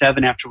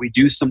 2027 after we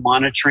do some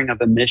monitoring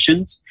of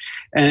emissions.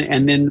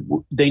 And then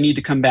they need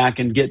to come back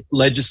and get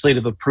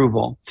legislative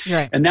approval.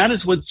 Right. And that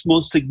is what's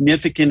most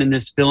significant in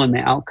this bill and the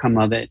outcome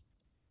of it.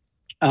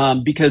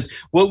 Because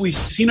what we've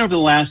seen over the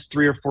last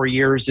 3 or 4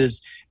 years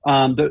is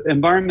the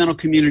environmental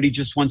community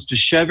just wants to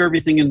shove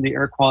everything in the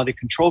Air Quality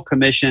Control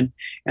Commission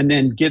and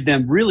then give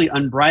them really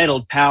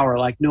unbridled power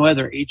like no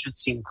other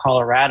agency in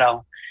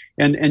Colorado.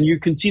 And you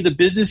can see the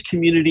business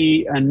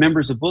community and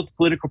members of both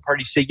political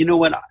parties say, you know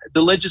what,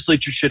 the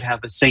legislature should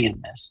have a say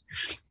in this.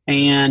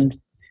 And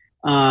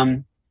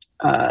I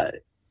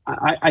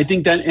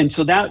think that, and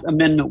so that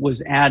amendment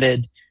was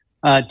added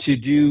to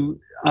do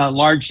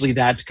largely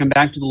that, to come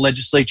back to the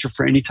legislature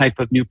for any type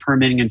of new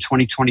permitting in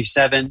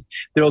 2027.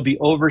 There will be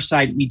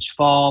oversight each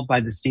fall by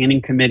the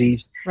standing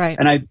committees. Right.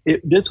 And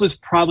this was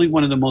probably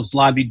one of the most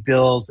lobbied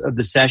bills of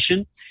the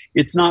session.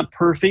 It's not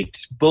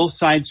perfect. Both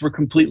sides were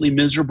completely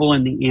miserable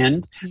in the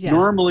end. Yeah.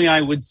 Normally,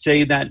 I would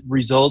say that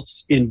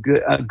results in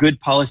a good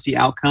policy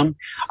outcome.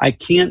 I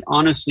can't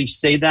honestly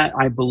say that.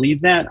 I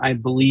believe that. I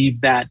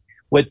believe that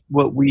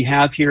what we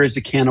have here is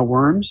a can of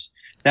worms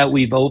that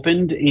we've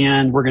opened,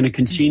 and we're going to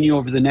continue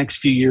over the next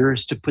few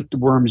years to put the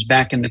worms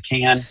back in the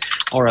can,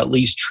 or at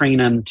least train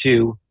them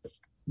to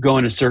go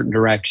in a certain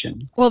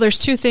direction. Well, there's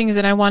two things,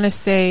 and I want to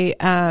say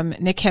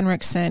Nick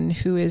Henriksen,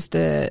 who is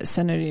the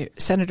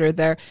senator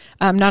there,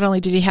 not only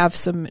did he have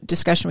some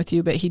discussion with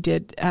you, but he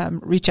did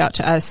reach out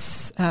to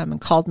us and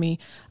called me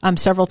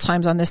several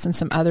times on this and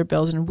some other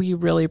bills, and we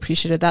really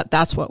appreciated that.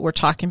 That's what we're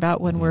talking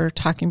about when we're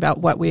talking about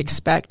what we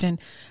expect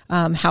and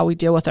how we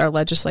deal with our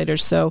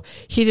legislators. So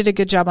he did a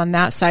good job on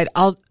that side.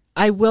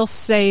 I will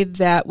say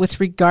that with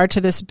regard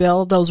to this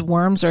bill, those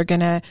worms are going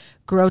to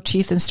grow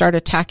teeth and start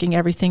attacking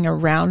everything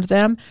around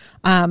them.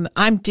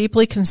 I'm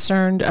deeply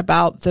concerned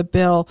about the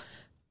bill,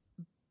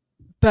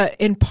 but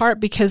in part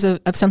because of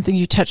something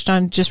you touched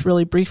on just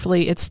really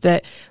briefly. It's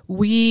that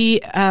we've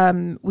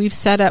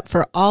set up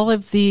for all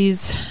of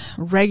these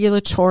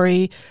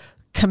regulatory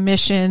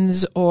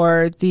commissions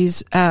or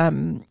these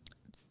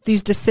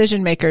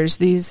decision makers,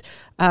 these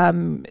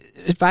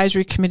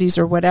advisory committees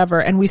or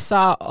whatever, and we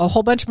saw a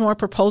whole bunch more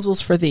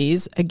proposals for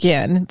these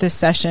again this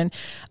session,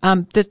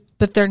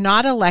 but they're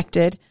not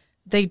elected.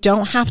 They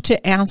don't have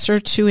to answer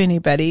to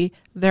anybody.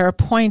 They're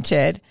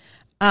appointed,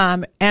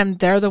 and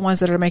they're the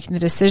ones that are making the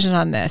decision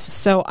on this.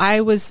 So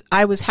I was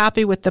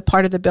happy with the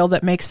part of the bill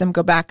that makes them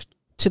go back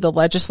to the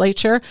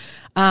legislature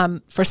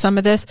for some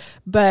of this,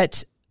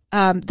 but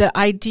the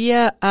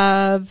idea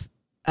of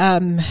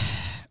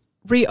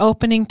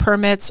reopening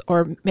permits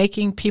or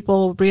making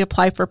people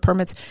reapply for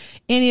permits,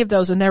 any of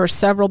those, and there were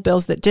several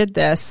bills that did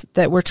this,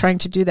 that were trying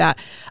to do that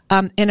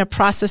in a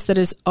process that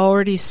is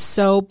already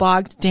so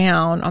bogged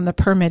down on the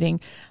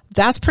permitting,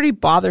 that's pretty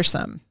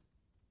bothersome.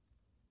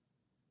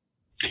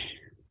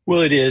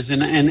 Well, it is.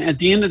 And at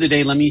the end of the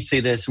day, let me say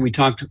this, and we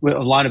talked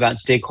a lot about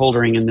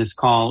stakeholdering in this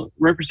call.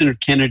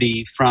 Representative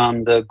Kennedy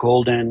from the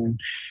Golden,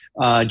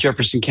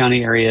 Jefferson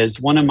County area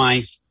is one of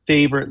my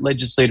favorite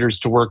legislators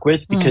to work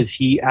with because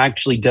he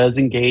actually does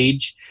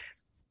engage.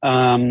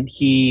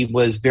 He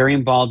was very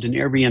involved in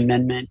every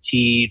amendment.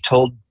 He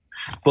told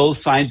both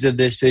sides of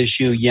this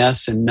issue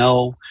yes and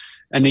no,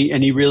 and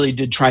he really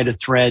did try to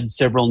thread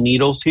several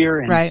needles here.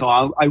 And right. So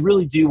I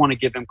really do want to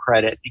give him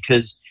credit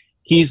because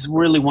he's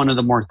really one of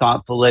the more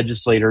thoughtful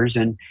legislators,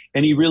 and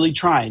he really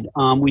tried.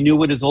 We knew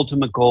what his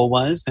ultimate goal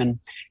was, and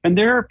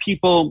there are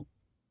people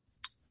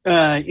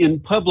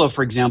in Pueblo,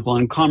 for example,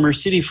 in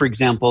Commerce City, for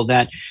example,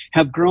 that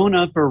have grown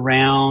up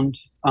around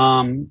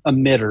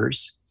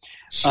emitters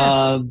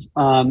of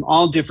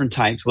all different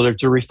types, whether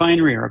it's a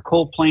refinery or a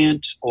coal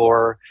plant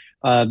or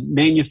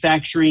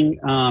manufacturing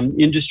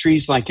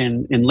industries like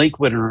in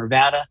Lakewood or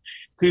Nevada,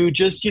 who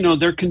just,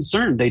 they're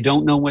concerned. They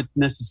don't know what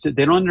they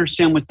don't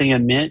understand what they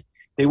emit.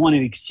 They want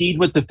to exceed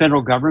what the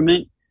federal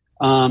government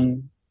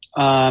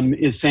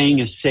is saying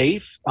is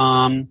safe.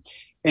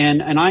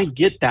 And I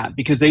get that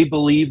because they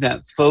believe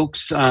that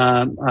folks who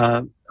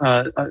are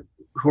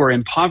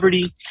in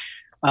poverty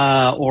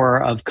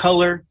or of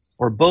color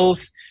or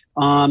both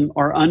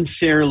are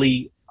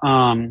unfairly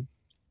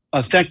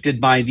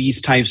affected by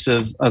these types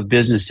of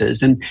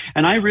businesses. And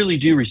I really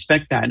do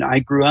respect that. I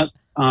grew up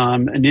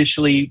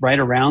initially right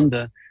around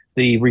the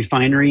the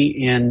refinery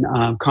in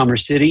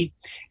Commerce City.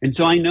 And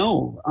so I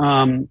know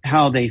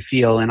how they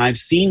feel, and I've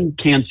seen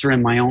cancer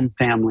in my own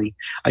family.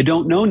 I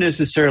don't know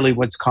necessarily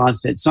what's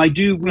caused it. So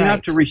we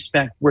have to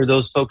respect where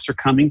those folks are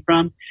coming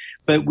from,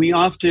 but we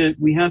have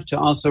to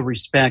also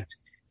respect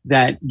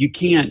that you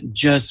can't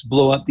just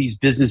blow up these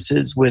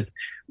businesses with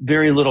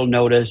very little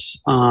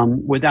notice,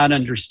 without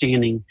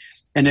understanding.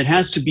 And it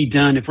has to be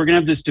done. If we're going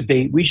to have this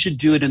debate, we should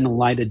do it in the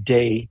light of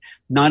day,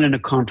 not in a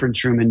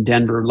conference room in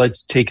Denver.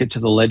 Let's take it to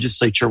the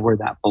legislature where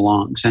that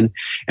belongs. And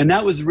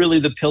that was really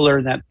the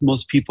pillar that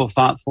most people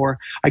fought for.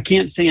 I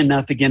can't say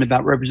enough again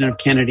about Representative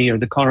Kennedy or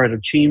the Colorado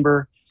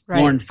Chamber,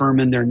 Lauren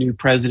Furman, their new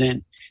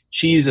president.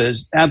 She's an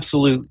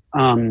absolute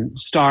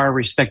star,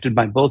 respected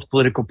by both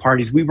political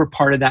parties. We were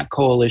part of that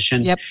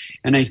coalition. Yep.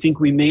 And I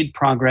think we made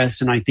progress,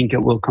 and I think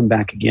it will come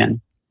back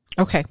again.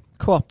 Okay,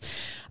 cool.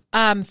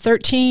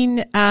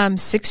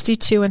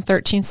 1362 and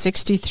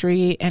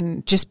 1363,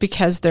 and just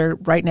because they're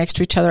right next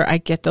to each other, I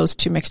get those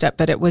two mixed up,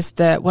 but it was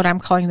what I'm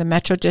calling the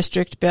Metro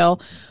District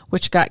bill,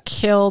 which got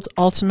killed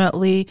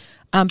ultimately,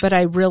 but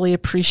I really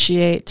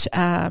appreciate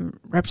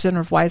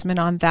Representative Wiseman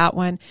on that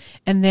one.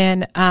 And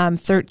then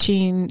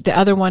the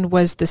other one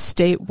was the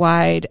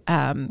statewide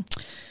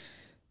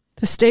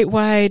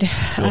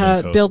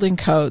building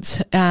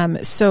codes.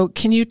 So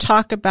can you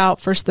talk about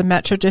first the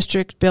Metro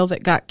District bill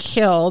that got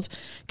killed?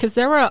 Because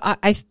there were,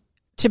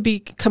 to be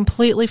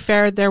completely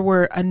fair, there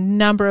were a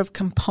number of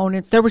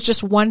components. There was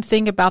just one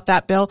thing about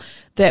that bill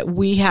that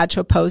we had to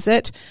oppose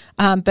it,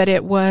 but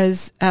it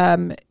was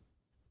a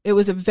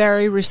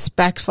very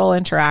respectful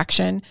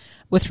interaction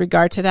with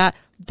regard to that.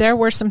 There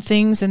were some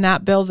things in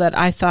that bill that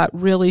I thought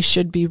really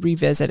should be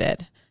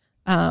revisited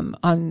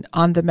on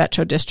the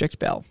Metro District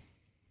bill.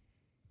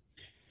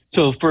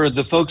 So for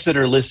the folks that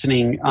are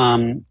listening,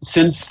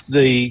 since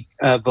the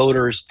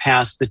voters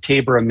passed the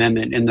Tabor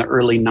Amendment in the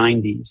early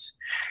 90s,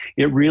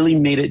 it really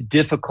made it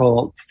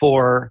difficult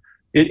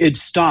it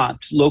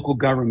stopped local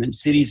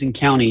governments, cities and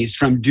counties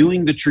from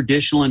doing the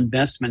traditional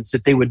investments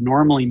that they would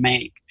normally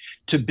make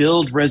to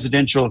build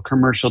residential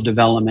commercial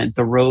development,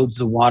 the roads,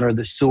 the water,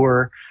 the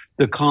sewer,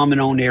 the common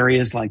owned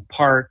areas like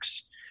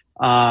parks,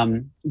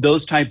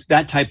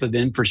 that type of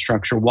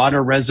infrastructure,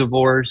 water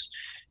reservoirs,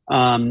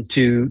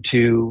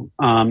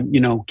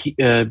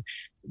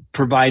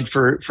 provide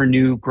for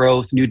new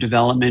growth, new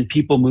development,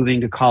 people moving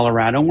to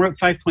Colorado. And we're at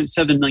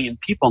 5.7 million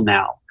people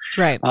now,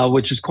 right?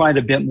 Which is quite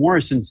a bit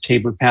more since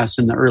Tabor passed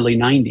in the early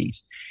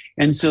 90s.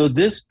 And so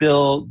this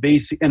bill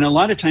and a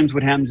lot of times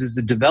what happens is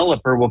the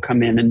developer will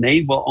come in and they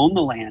will own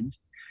the land,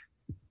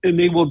 and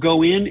they will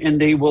go in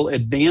and they will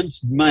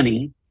advance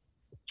money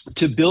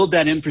to build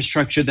that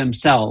infrastructure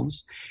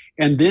themselves.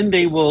 And then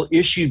they will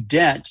issue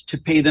debt to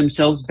pay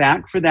themselves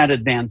back for that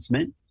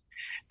advancement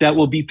that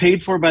will be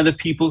paid for by the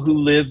people who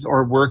live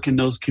or work in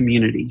those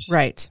communities.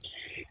 Right.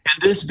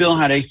 And this bill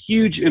had a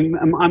huge, in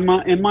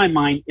my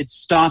mind, it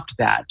stopped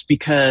that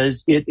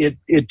because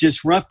it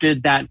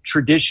disrupted that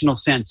traditional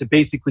sense. It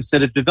basically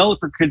said a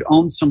developer could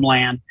own some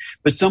land,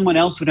 but someone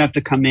else would have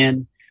to come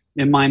in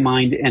my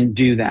mind, and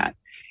do that.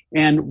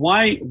 And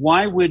why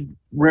would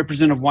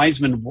Representative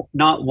Wiseman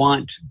not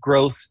want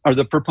growth, or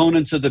the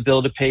proponents of the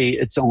bill, to pay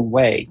its own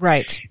way?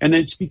 Right. And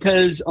it's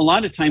because a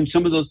lot of times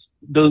some of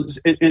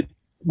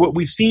what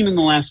we've seen in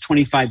the last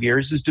 25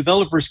 years is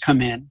developers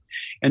come in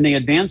and they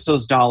advance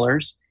those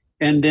dollars,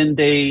 and then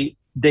they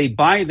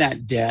buy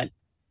that debt,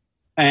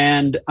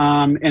 and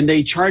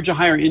they charge a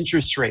higher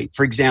interest rate,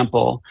 for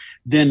example,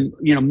 than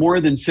more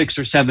than 6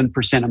 or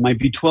 7%. It might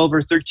be 12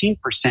 or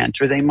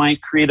 13%, or they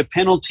might create a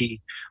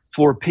penalty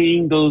for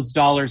paying those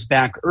dollars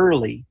back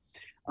early.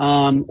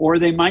 Or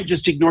they might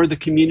just ignore the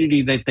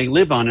community that they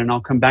live on. And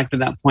I'll come back to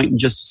that point in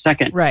just a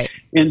second. Right.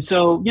 And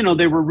so,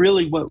 they were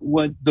really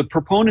what the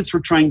proponents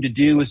were trying to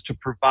do is to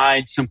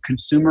provide some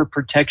consumer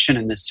protection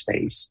in this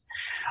space.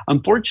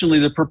 Unfortunately,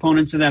 the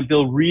proponents of that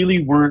bill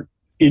really weren't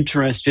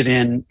interested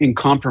in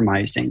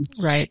compromising.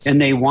 Right.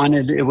 And they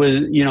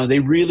they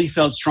really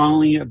felt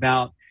strongly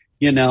about,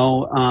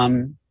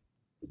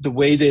 the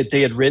way that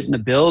they had written the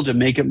bill to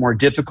make it more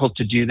difficult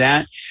to do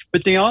that.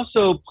 But they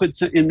also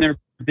put in their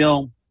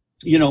bill,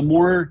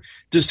 more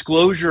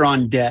disclosure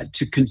on debt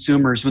to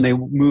consumers when they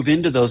move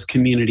into those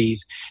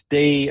communities.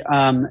 They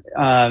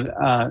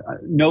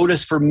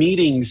notice for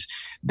meetings,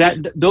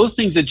 those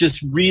things that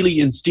just really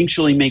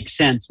instinctually make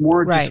sense.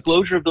 More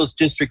disclosure of those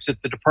districts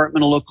at the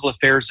Department of Local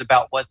Affairs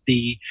about what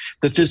the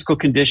fiscal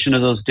condition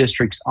of those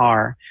districts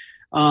are.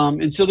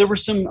 And so there were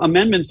some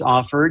amendments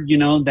offered,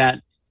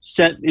 that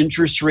set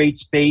interest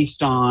rates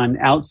based on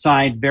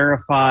outside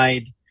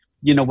verified,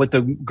 what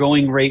the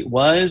going rate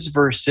was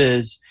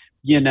versus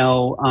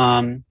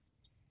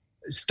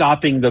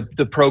stopping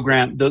the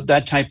program,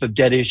 that type of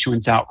debt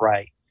issuance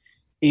outright.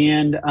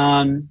 And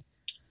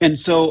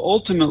so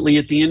ultimately,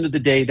 at the end of the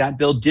day, that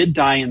bill did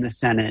die in the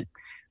Senate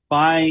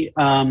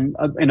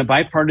in a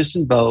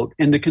bipartisan vote.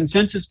 And the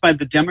consensus by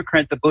the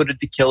Democrat that voted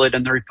to kill it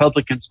and the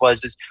Republicans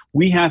is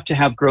we have to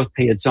have growth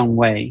pay its own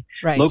way.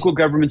 Right. Local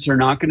governments are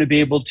not going to be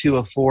able to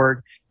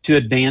afford to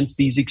advance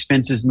these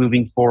expenses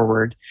moving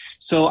forward.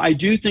 So I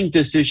do think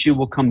this issue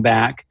will come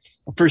back.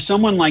 For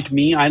someone like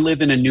me, I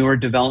live in a newer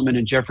development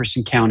in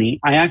Jefferson County.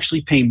 I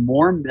actually pay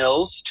more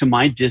mills to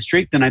my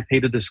district than I pay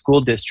to the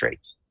school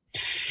district.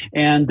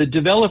 And the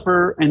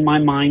developer, in my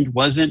mind,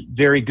 wasn't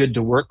very good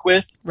to work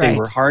with. Right. They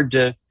were hard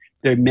to,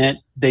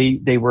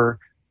 they were,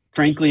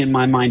 frankly, in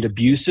my mind,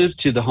 abusive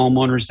to the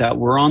homeowners that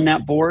were on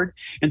that board.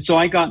 And so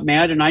I got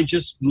mad, and I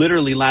just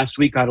literally last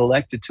week got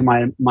elected to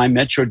my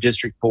Metro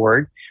District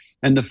board.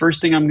 And the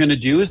first thing I'm going to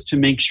do is to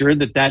make sure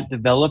that that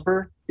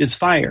developer is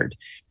fired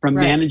from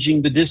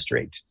managing the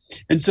district.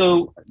 And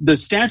so the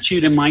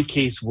statute in my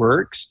case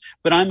works,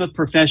 but I'm a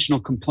professional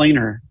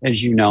complainer,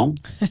 as you know.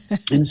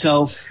 And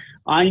so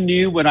I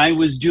knew what I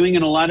was doing,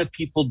 and a lot of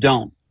people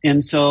don't.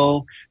 And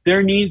so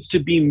there needs to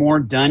be more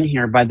done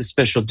here by the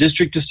Special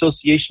District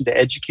Association to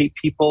educate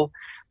people,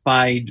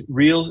 by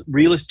real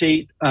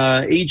estate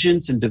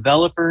agents and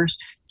developers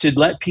to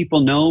let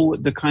people know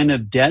the kind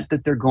of debt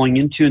that they're going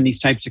into in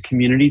these types of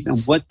communities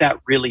and what that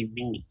really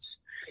means.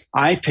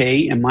 I pay,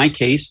 in my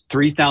case,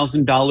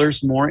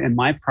 $3,000 more in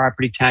my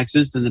property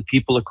taxes than the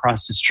people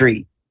across the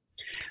street.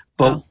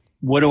 But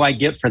what do I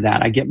get for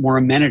that? I get more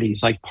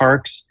amenities like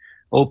parks,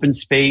 open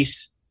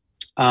space,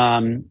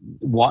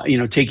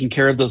 taking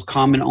care of those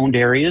common owned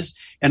areas,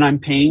 and I'm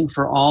paying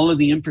for all of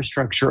the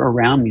infrastructure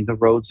around me, the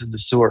roads and the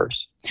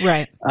sewers.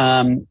 Right.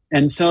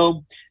 And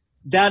so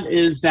that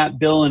is that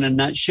bill in a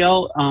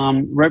nutshell.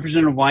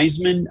 Representative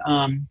Wiseman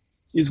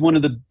is one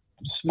of the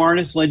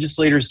smartest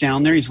legislators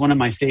down there. He's one of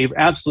my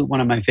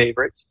one of my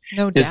favorites.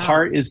 No doubt. His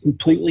heart is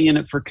completely in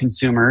it for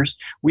consumers.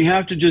 We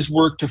have to just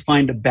work to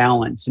find a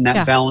balance, and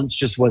that balance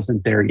just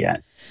wasn't there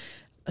yet.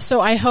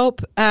 So I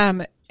hope,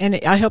 and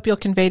I hope you'll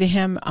convey to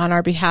him on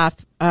our behalf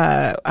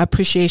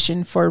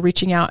appreciation for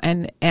reaching out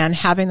and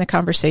having the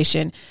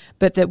conversation,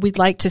 but that we'd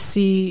like to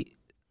see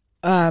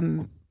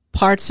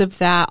parts of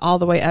that all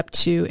the way up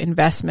to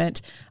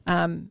investment,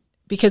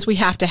 because we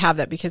have to have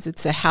that, because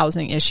it's a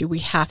housing issue. We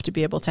have to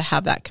be able to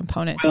have that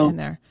component in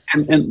there.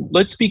 And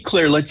let's be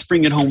clear, let's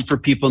bring it home for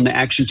people in the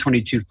Action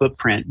 22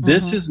 footprint. Mm-hmm.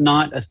 This is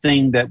not a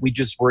thing that we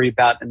just worry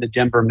about in the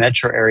Denver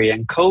metro area.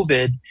 And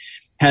COVID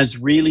has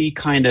really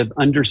kind of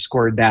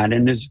underscored that.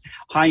 And there's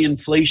high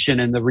inflation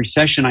and the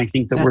recession, I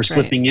think, that we're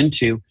slipping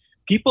into.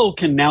 People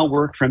can now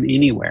work from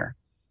anywhere.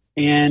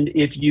 And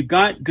if you've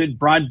got good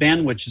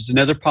broadband, which is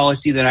another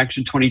policy that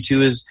Action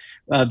 22 is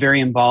very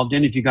involved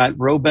in, if you've got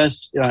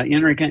robust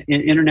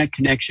internet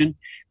connection,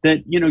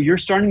 that you're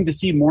starting to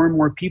see more and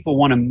more people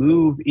want to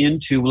move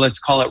into, let's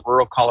call it,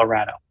 rural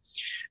Colorado.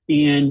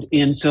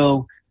 And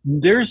so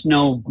there's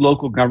no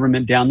local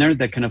government down there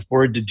that can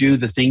afford to do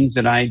the things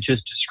that I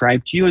just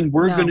described to you. And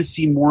we're going to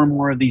see more and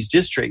more of these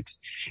districts.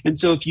 And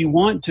so if you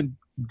want to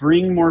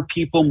bring more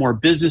people, more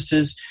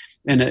businesses,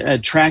 and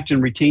attract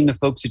and retain the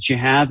folks that you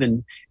have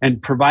and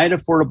provide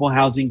affordable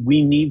housing,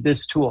 we need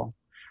this tool,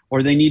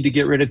 or they need to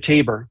get rid of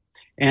Tabor.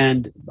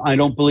 And I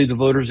don't believe the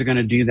voters are going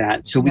to do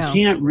that. So we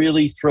can't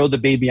really throw the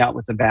baby out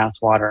with the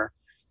bathwater.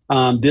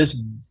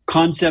 This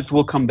concept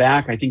will come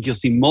back. I think you'll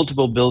see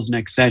multiple bills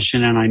next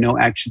session, and I know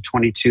Action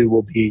 22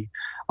 will be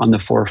on the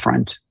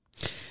forefront.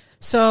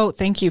 So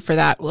thank you for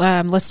that.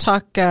 Let's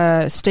talk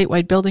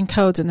statewide building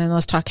codes, and then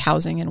let's talk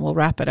housing, and we'll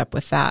wrap it up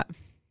with that.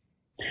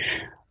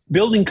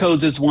 Building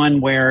codes is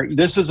one where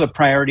this was a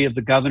priority of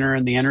the governor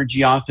and the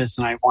energy office,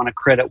 and I want to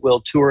credit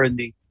Will Tour in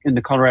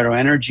the Colorado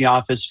Energy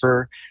Office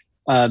for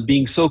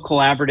being so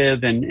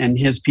collaborative, and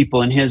his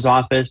people in his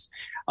office.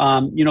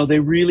 They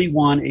really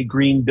want a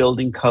green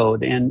building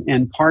code,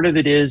 and part of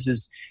it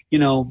is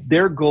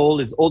their goal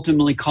is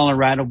ultimately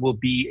Colorado will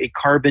be a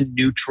carbon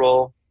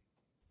neutral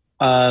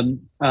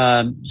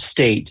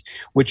state,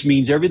 which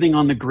means everything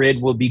on the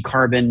grid will be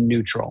carbon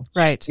neutral.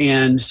 Right.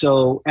 And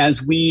so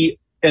as we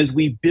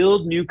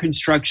build new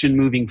construction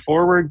moving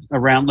forward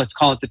around, let's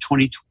call it the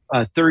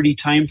 2030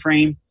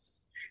 timeframe,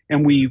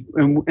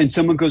 and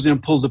someone goes in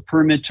and pulls a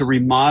permit to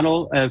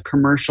remodel a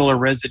commercial or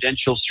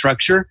residential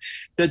structure,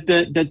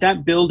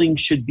 that building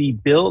should be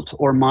built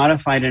or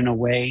modified in a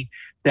way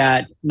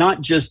that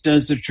not just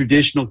does the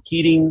traditional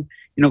heating,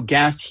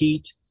 gas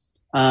heat,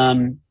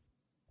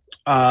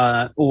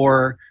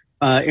 or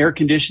air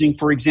conditioning,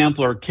 for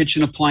example, or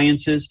kitchen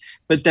appliances,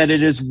 but that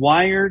it is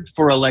wired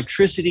for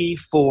electricity,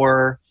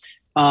 for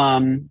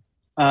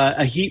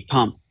a heat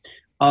pump,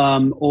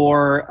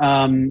 or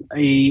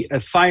a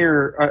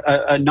fire,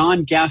 a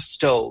non-gas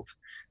stove,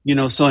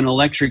 so an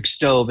electric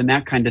stove and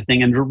that kind of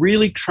thing, and to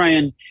really try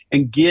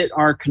and get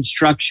our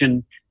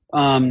construction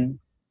and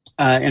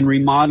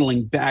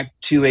remodeling back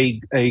to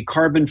a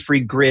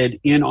carbon-free grid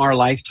in our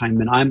lifetime.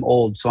 And I'm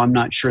old, so I'm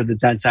not sure that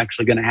that's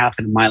actually going to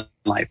happen in my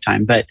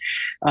lifetime. But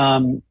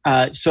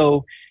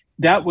so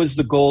that was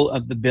the goal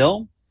of the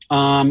bill.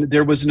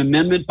 There was an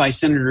amendment by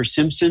Senator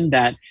Simpson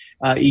that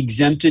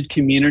exempted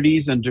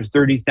communities under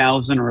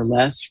 30,000 or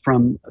less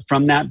from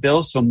that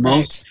bill. So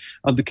most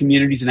of the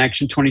communities in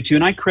Action 22,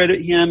 and I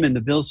credit him and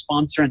the bill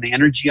sponsor and the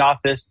Energy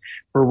Office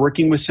for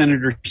working with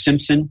Senator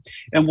Simpson.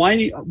 And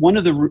one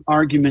of the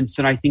arguments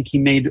that I think he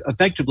made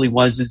effectively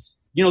is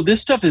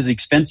this stuff is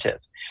expensive.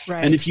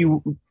 Right. And if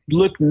you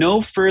look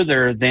no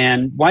further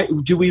than, why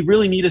do we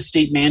really need a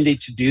state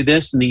mandate to do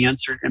this? And the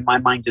answer in my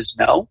mind is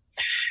no.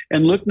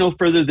 And look no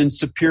further than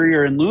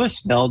Superior and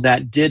Louisville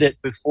that did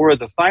it before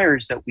the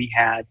fires that we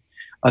had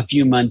a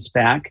few months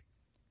back.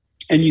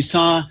 And you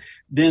saw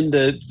then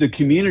the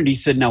community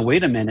said, now,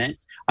 wait a minute,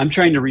 I'm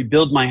trying to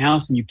rebuild my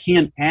house and you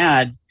can't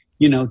add,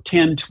 $10,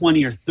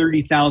 $20, or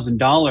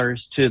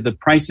 $30,000 to the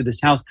price of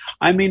this house.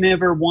 I may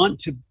never want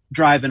to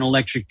drive an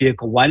electric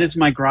vehicle. Why does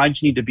my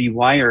garage need to be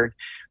wired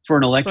for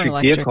an electric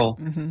vehicle?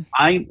 Mm-hmm.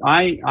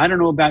 I don't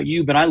know about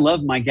you, but I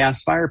love my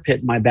gas fire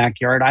pit in my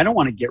backyard. I don't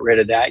want to get rid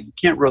of that. You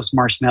can't roast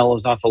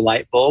marshmallows off a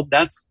light bulb.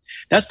 That's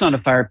not a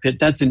fire pit.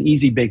 That's an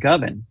easy bake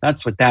oven.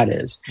 That's what that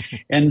is.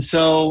 And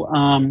so,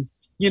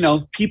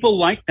 people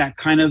like that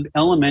kind of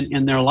element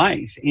in their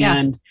life.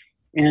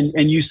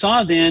 And you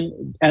saw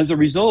then, as a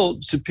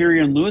result,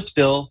 Superior and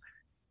Louisville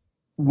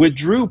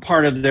withdrew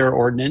part of their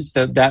ordinance,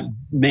 that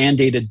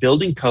mandated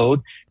building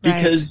code,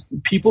 because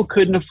people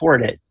couldn't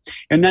afford it.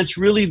 And that's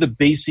really the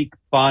basic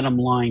bottom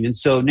line. And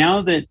so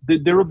now that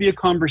there will be a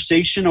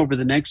conversation over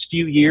the next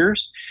few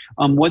years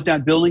what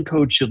that building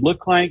code should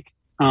look like.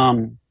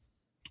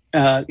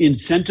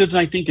 Incentives,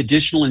 I think,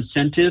 additional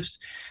incentives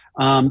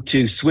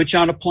to switch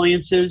out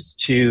appliances,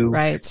 to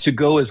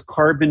go as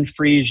carbon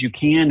free as you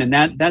can.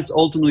 And that's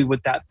ultimately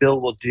what that bill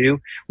will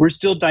do. We're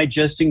still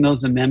digesting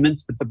those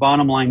amendments, but the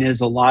bottom line is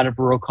a lot of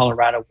rural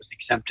Colorado was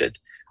exempted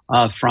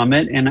from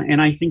it.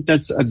 And I think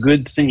that's a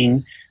good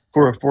thing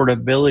for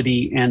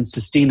affordability and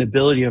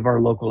sustainability of our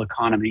local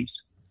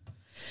economies.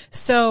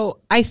 So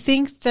I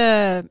think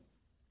and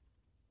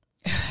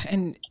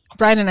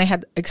Brian and I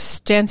had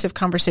extensive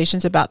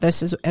conversations about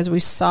this as we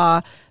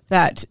saw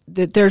that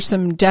there's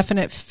some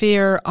definite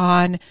fear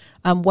on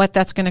what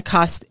that's going to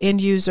cost the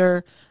end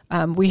user.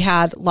 We're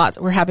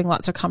having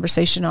lots of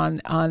conversation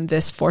on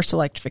this forced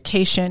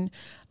electrification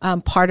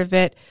part of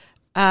it.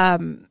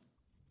 And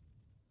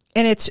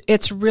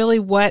it's really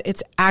what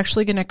it's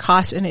actually going to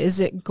cost, and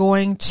is it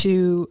going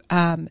to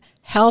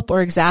help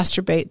or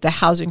exacerbate the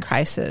housing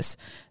crisis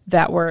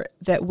that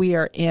we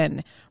are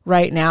in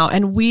right now?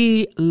 And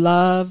we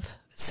love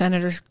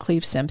Senator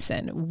Cleve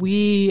Simpson.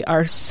 We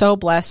are so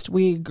blessed.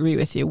 We agree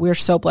with you. We're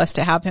so blessed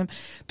to have him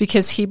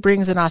because he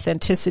brings an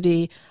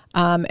authenticity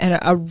and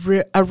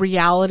a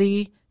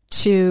reality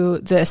to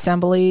the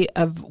assembly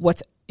of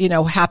what's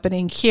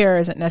happening here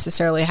isn't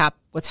necessarily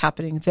what's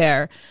happening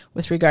there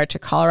with regard to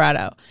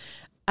Colorado.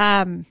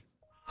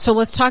 So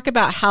let's talk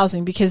about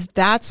housing, because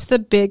that's the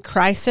big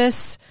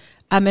crisis.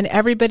 And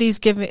everybody's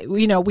giving,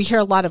 we hear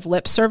a lot of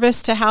lip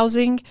service to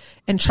housing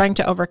and trying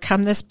to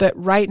overcome this. But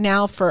right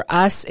now for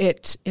us,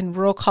 in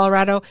rural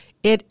Colorado,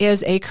 it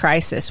is a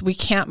crisis. We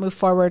can't move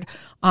forward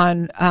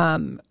on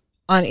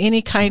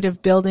any kind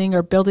of building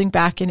or building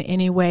back in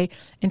any way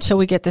until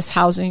we get this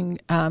housing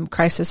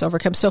crisis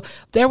overcome. So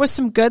there was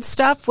some good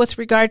stuff with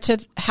regard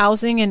to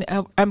housing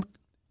and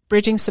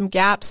bridging some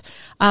gaps.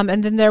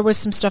 And then there was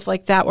some stuff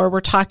like that where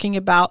we're talking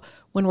about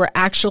when we're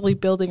actually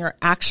building or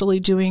actually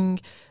doing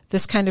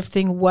this kind of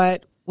thing,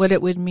 what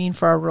it would mean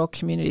for our rural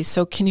communities.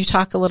 So can you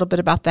talk a little bit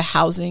about the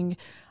housing,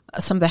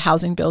 some of the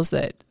housing bills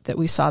that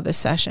we saw this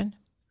session?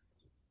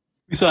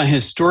 We saw a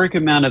historic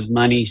amount of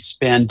money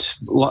spent,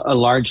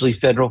 largely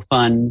federal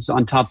funds,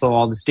 on top of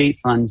all the state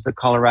funds that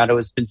Colorado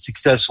has been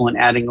successful in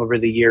adding over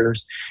the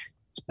years,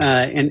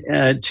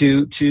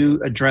 to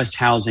address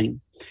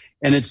housing.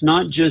 And it's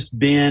not just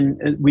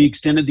been, we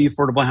extended the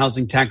affordable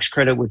housing tax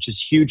credit, which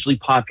is hugely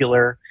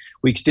popular.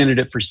 We extended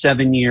it for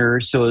 7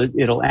 years, so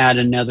it'll add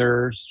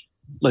another,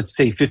 let's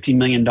say, $50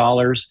 million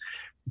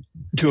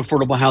to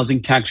affordable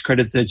housing tax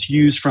credit that's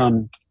used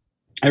from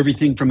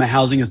everything from a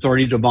housing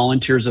authority to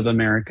Volunteers of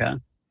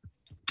America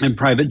and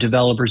private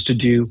developers to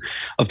do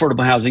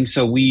affordable housing.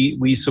 So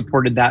we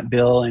supported that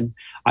bill, and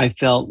I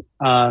felt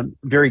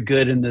very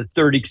good in the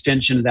third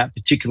extension of that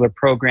particular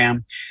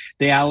program.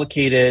 They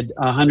allocated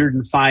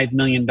 $105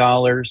 million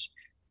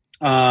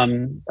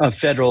of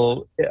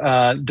federal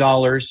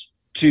dollars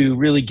to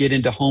really get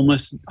into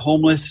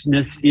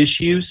homelessness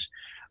issues.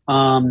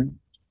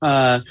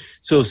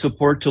 So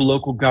support to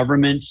local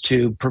governments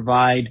to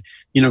provide,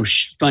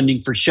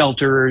 funding for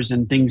shelters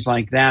and things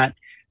like that.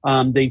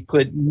 They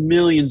put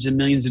millions and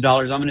millions of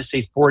dollars, I'm going to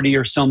say $40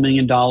 or so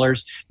million,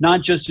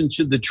 not just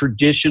into the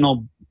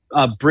traditional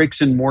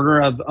bricks and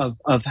mortar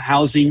of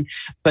housing,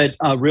 but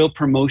real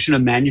promotion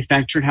of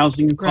manufactured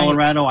housing in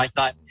Colorado. Right.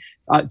 I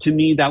thought, to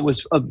me, that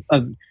was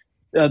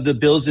the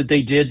bills that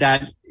they did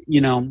that,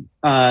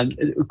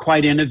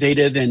 quite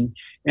innovative, and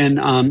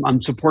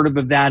I'm supportive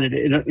of that.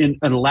 It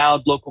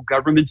allowed local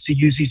governments to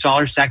use these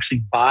dollars to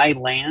actually buy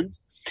land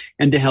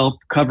and to help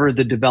cover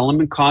the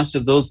development cost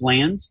of those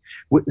lands,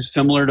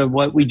 similar to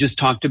what we just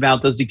talked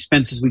about, those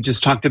expenses we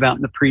just talked about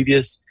in the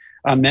previous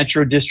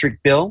Metro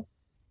District bill.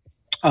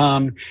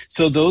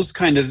 So those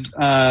kind of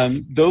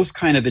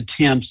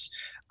attempts,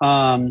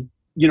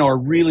 are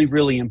really,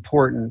 really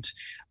important.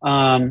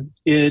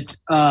 They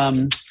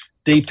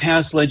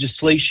passed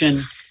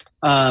legislation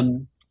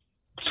to,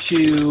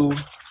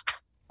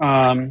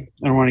 I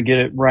don't want to get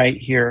it right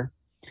here.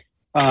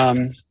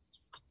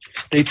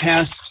 they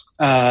passed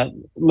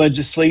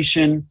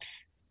legislation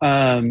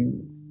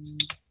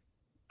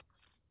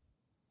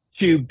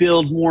to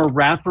build more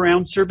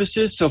wraparound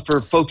services. So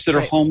for folks that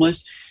are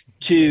homeless,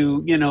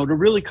 to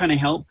really kind of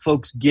help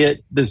folks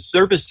get the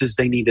services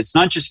they need. It's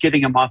not just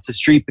getting them off the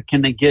street, but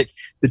can they get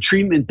the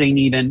treatment they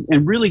need? And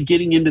really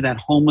getting into that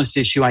homeless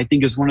issue, I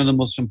think, is one of the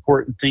most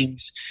important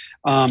things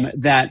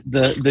that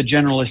the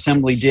General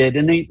Assembly did.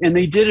 And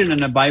they did it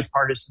in a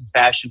bipartisan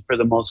fashion for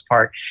the most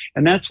part.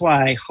 And that's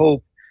why I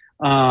hope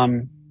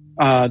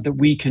that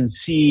we can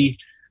see,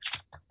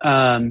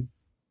 some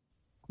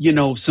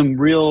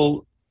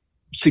real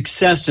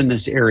success in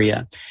this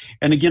area.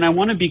 And again, I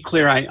want to be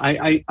clear.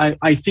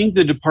 I think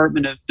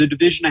the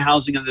Division of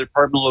Housing and the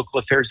Department of Local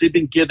Affairs, they've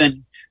been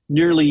given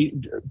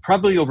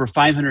probably over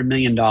 $500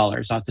 million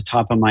off the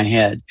top of my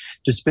head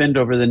to spend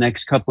over the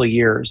next couple of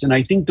years. And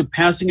I think the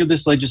passing of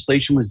this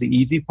legislation was the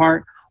easy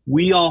part.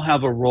 We all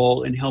have a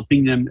role in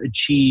helping them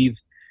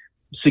achieve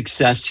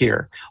success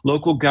here.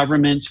 Local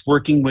governments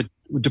working with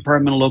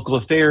Department of Local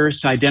Affairs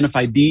to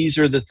identify these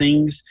are the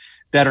things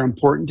that are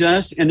important to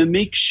us, and to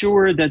make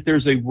sure that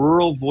there's a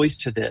rural voice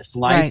to this.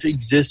 Life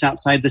exists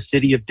outside the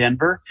city of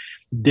Denver.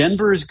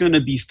 Denver is going to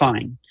be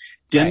fine.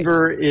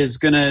 Denver is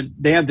going to,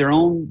 they have their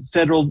own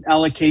federal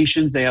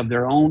allocations.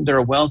 They're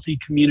a wealthy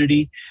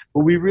community, but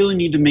we really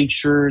need to make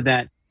sure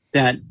that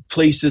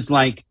places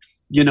like,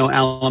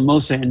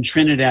 Alamosa and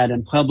Trinidad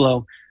and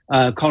Pueblo,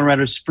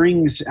 Colorado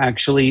Springs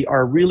actually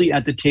are really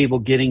at the table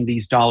getting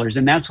these dollars.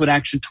 And that's what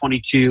Action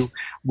 22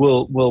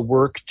 will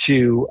work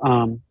to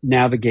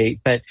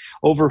navigate. But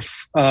over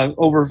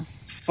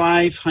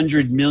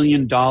 $500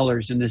 million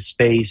in this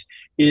space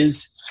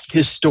is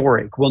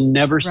historic. We'll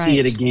never see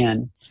it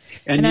again.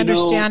 And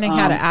understanding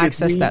how to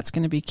access that's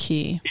going to be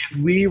key. If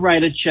we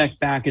write a check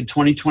back in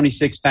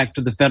 2026 back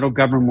to the federal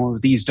government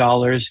with these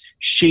dollars,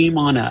 shame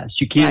on us.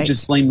 You can't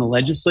just blame the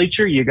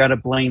legislature. You got to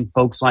blame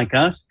folks like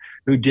us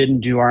who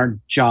didn't do our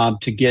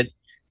job to get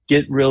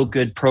real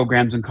good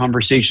programs and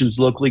conversations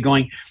locally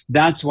going.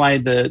 That's why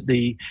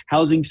the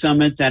housing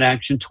summit that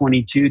Action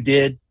 22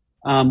 did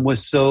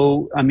was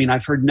so,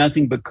 I've heard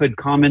nothing but good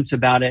comments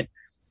about it.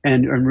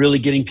 And really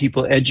getting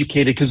people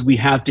educated, because we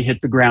have to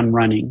hit the ground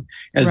running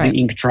as the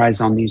ink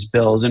dries on these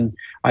bills. And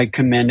I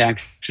commend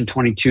Action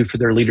 22 for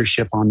their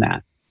leadership on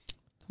that.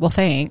 Well,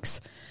 thanks.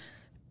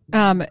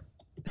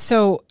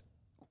 So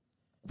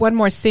one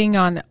more thing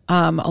on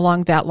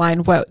along that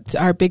line, what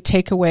our big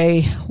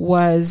takeaway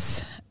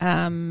was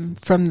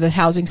from the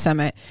Housing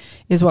Summit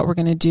is what we're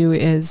going to do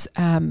is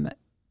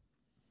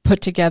put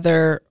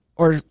together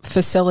or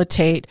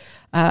facilitate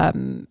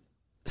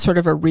sort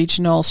of a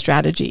regional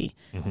strategy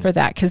for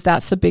that, because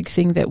that's the big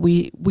thing that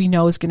we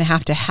know is going to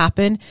have to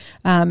happen,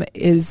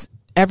 is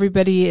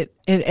everybody, and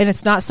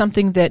it's not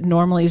something that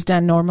normally is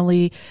done.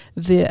 Normally,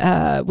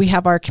 we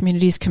have our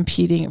communities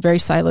competing, very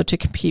siloed to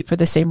compete for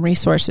the same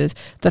resources.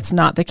 That's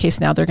not the case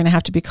now. They're going to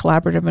have to be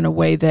collaborative in a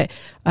way that,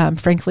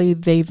 frankly,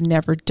 they've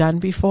never done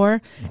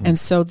before. And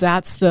so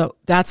that's the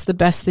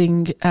best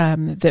thing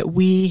that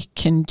we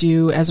can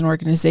do as an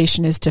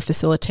organization, is to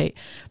facilitate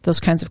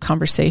those kinds of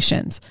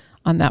conversations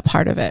on that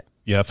part of it.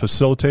 Yeah,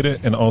 facilitate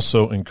it and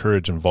also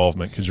encourage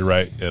involvement, because you're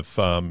right. If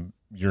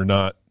you're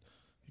not,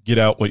 get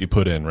out what you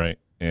put in, right?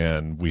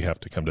 And we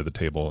have to come to the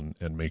table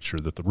and make sure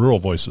that the rural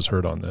voice is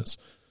heard on this.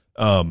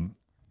 I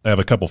have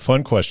a couple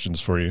fun questions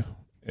for you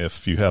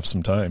if you have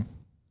some time.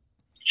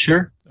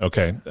 Sure.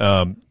 Okay.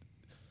 At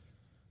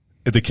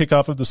the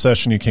kickoff of the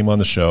session, you came on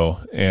the show,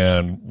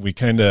 and we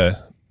kind of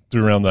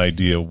threw around the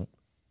idea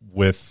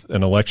with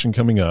an election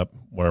coming up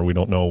where we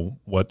don't know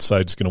what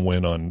side's going to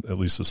win on at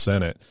least the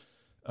Senate.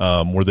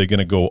 Were they going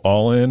to go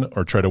all in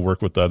or try to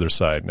work with the other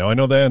side? Now, I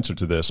know the answer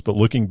to this, but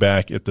looking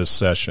back at this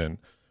session,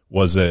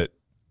 was it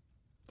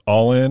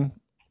all in,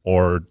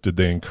 or did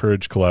they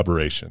encourage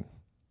collaboration?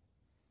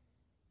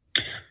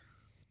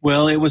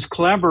 Well, it was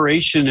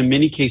collaboration in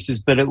many cases,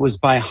 but it was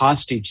by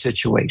hostage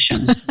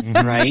situation,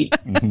 right?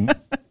 And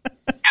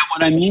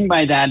what I mean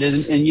by that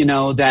is,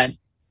 that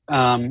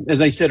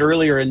as I said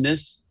earlier in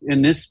this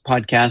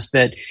podcast,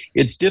 that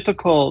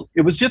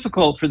it was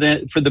difficult for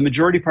the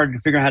majority party to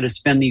figure out how to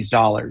spend these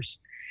dollars.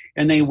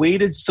 And they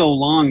waited so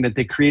long that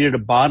they created a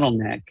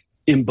bottleneck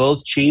in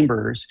both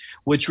chambers,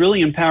 which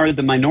really empowered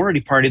the minority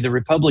party, the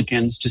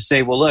Republicans, to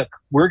say, well, look,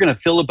 we're going to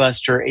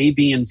filibuster A,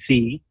 B, and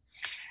C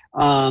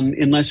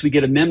unless we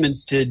get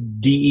amendments to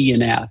D, E,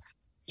 and F.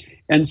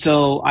 And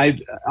so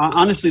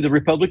honestly, the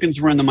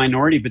Republicans were in the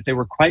minority, but they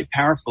were quite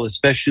powerful,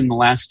 especially in the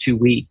last 2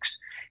 weeks.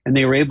 And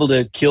they were able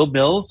to kill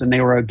bills, and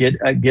they were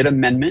get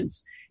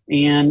amendments.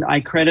 And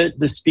I credit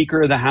the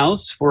Speaker of the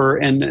House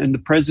and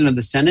the President of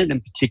the Senate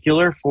in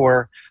particular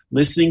for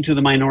listening to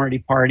the minority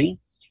party.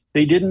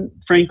 They didn't,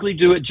 frankly,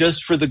 do it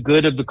just for the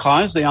good of the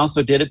cause. They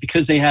also did it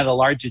because they had a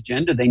large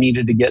agenda they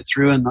needed to get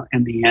through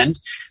in the end.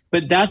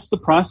 But that's the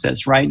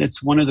process, right?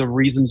 It's one of the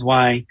reasons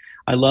why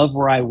I love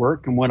where I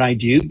work and what I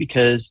do,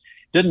 because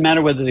Doesn't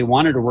matter whether they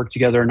wanted to work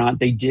together or not.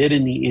 They did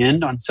in the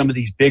end on some of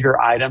these bigger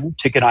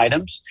ticket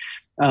items,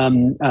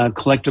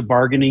 collective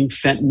bargaining,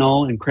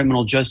 fentanyl and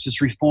criminal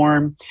justice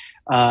reform,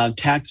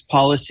 tax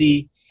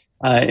policy,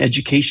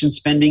 education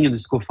spending in the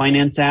School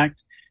Finance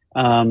Act.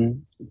 So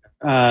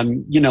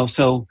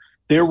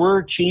there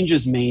were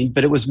changes made,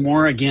 but it was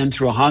more, again,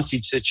 through a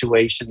hostage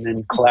situation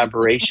than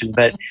collaboration.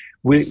 But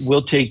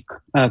we'll take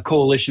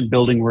coalition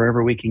building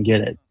wherever we can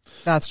get it.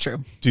 That's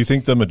true. Do you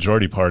think the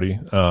majority party,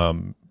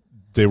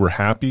 they were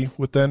happy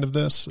with the end of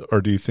this?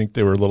 Or do you think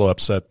they were a little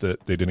upset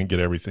that they didn't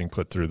get everything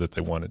put through that they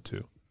wanted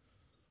to?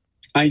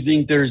 I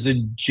think there's a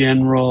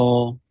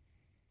general...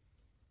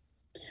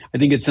 I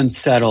think it's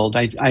unsettled.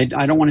 I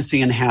don't want to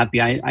say unhappy.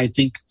 I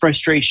think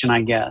frustration,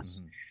 I guess.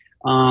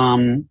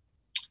 Mm-hmm.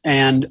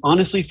 And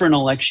honestly, for an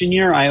election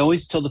year, I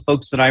always tell the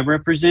folks that I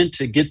represent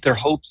to get their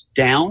hopes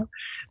down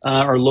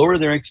or lower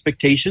their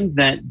expectations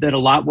that a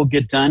lot will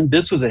get done.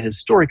 This was a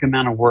historic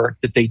amount of work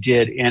that they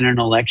did in an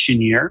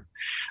election year,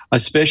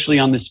 especially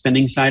on the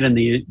spending side and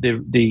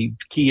the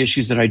key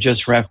issues that I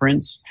just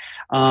referenced.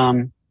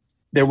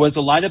 There was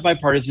a lot of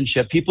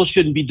bipartisanship. People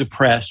shouldn't be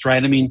depressed,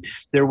 right? I mean,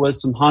 there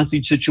was some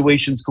hostage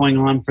situations going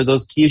on for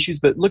those key issues,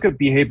 but look at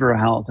behavioral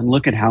health and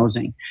look at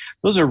housing.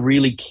 Those are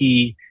really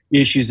key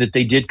issues that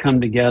they did come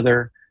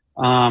together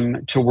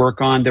to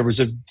work on. There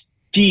was a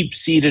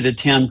deep-seated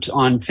attempt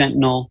on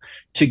fentanyl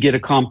to get a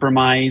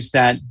compromise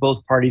that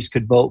both parties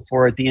could vote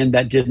for. At the end,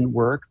 that didn't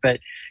work.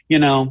 But,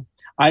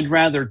 I'd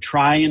rather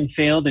try and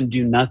fail than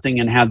do nothing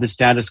and have the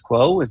status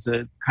quo as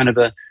a kind of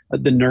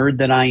the nerd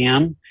that I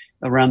am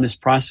around this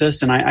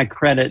process. And I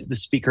credit the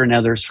speaker and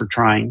others for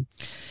trying.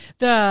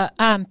 The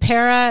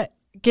para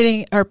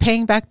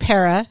paying back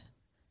para,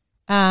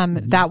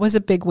 that was a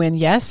big win,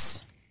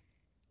 yes?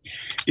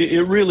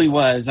 It really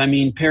was. I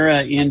mean,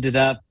 para ended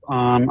up,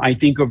 I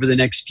think over the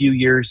next few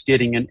years,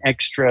 getting an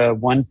extra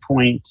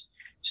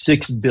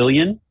 $1.6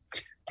 billion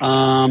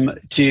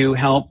to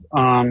help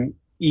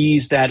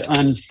ease that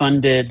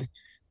unfunded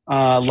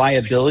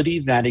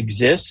liability that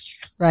exists.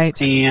 Right.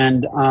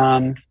 And,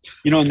 and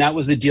that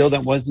was a deal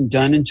that wasn't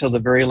done until the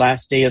very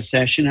last day of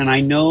session. And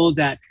I know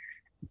that,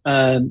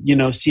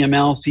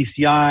 CML,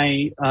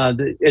 CCI,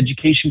 the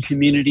education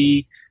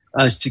community,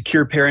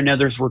 Secure Para and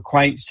others were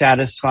quite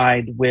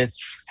satisfied with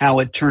how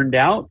it turned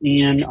out.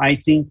 And I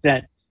think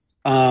that,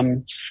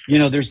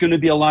 there's going to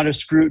be a lot of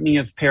scrutiny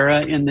of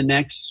para in the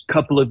next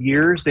couple of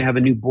years. They have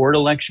a new board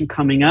election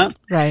coming up.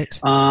 Right.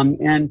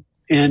 And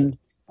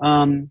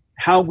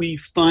how we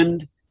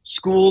fund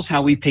schools,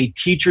 how we pay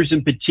teachers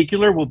in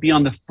particular will be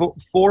on the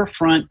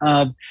forefront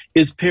of,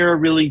 is para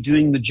really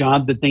doing the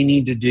job that they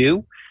need to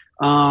do?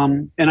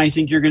 And I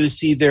think you're going to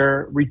see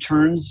their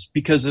returns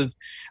because of,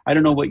 I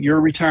don't know what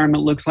your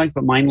retirement looks like,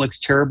 but mine looks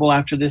terrible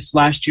after this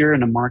last year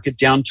and a market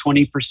down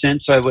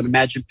 20%. So I would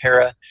imagine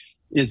para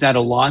is at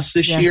a loss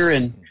this year.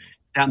 And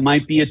that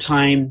might be a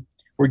time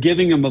we're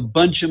giving them a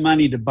bunch of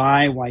money to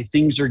buy while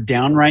things are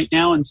down right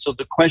now. And so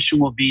the question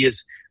will be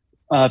is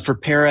for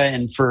para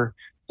and for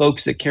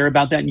folks that care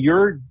about that. And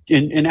you're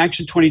in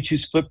Action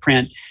 22's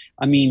footprint.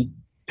 I mean,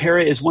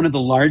 para is one of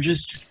the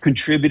largest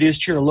contributors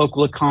to your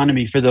local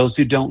economy for those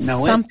who don't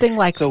know something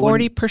like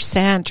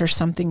 40% or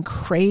something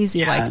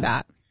crazy like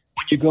that.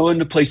 When you go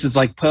into places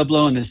like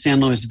Pueblo and the San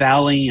Luis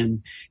Valley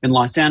and in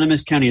Los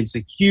Animas County, it's a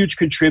huge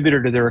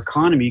contributor to their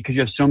economy because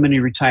you have so many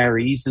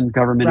retirees and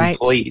government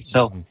employees.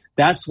 So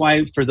that's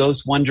why, for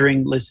those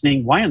wondering,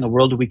 listening, why in the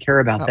world do we care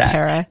about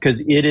that?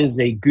 Because it is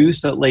a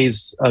goose that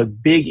lays a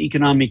big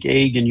economic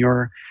egg in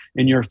your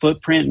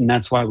footprint, and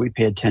that's why we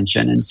pay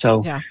attention. And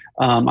so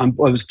I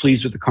was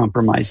pleased with the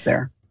compromise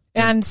there.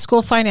 And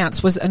school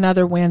finance was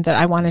another win that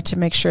I wanted to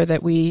make sure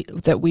that we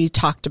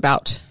talked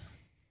about.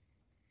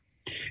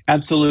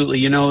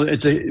 Absolutely.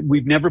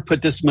 We've never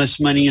put this much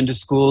money into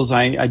schools.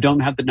 I don't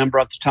have the number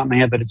off the top of my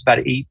head, but it's about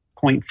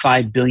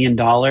 $8.5 billion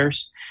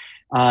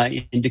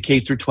into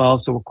K through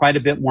 12. So quite a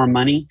bit more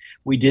money.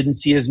 We didn't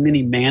see as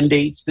many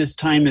mandates this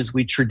time as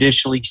we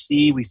traditionally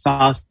see. We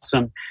saw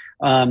some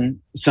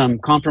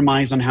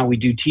compromise on how we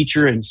do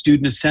teacher and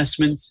student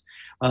assessments.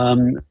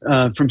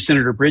 From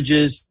Senator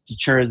Bridges, the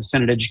chair of the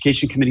Senate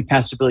Education Committee,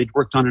 passed a bill he'd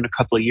worked on in a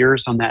couple of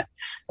years on that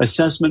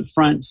assessment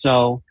front.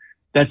 So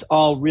that's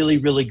all really,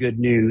 really good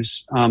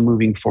news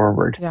moving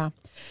forward. Yeah.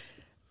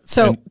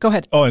 So go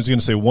ahead. Oh, I was going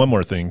to say one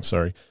more thing.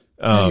 Sorry.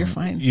 No, you're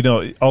fine.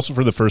 Also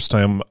for the first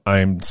time,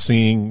 I'm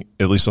seeing,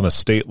 at least on a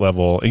state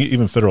level,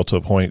 even federal to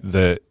a point,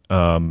 that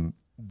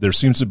there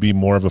seems to be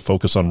more of a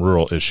focus on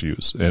rural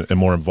issues and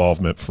more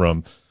involvement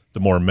from the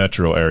more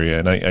metro area.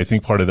 And I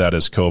think part of that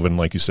is COVID. And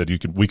like you said,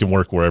 we can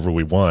work wherever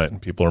we want,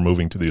 and people are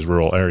moving to these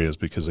rural areas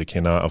because they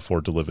cannot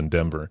afford to live in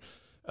Denver.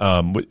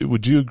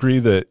 Would you agree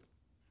that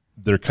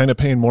they're kind of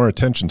paying more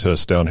attention to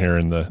us down here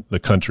in the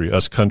country,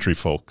 us country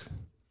folk?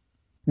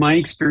 My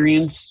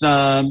experience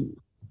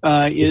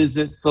is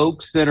that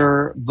folks that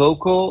are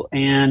vocal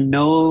and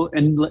know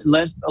and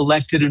let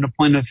elected and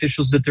appointed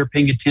officials that they're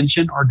paying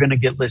attention are going to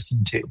get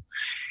listened to.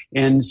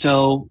 And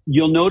so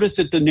you'll notice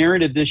that the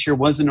narrative this year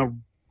wasn't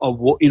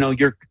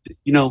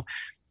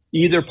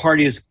either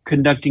party is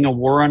conducting a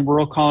war on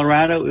rural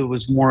Colorado. It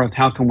was more of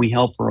how can we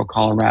help rural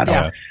Colorado.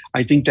 Yeah.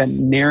 I think that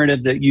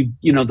narrative that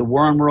the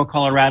war on rural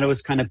Colorado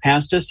is kind of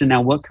past us, and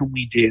now what can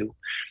we do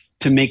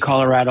to make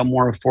Colorado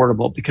more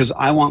affordable? Because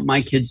I want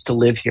my kids to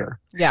live here,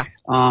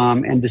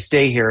 and to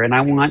stay here, and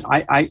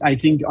I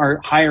think our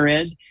higher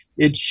ed,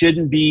 it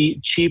shouldn't be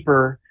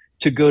cheaper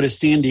to go to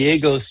San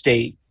Diego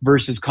State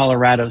versus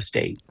Colorado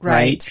State,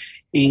 right?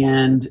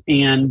 And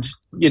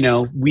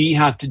we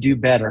have to do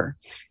better.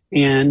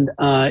 And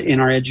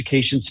in our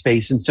education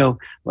space. And so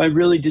I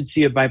really did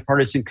see a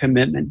bipartisan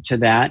commitment to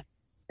that.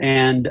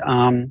 And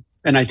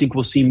I think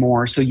we'll see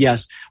more. So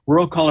yes,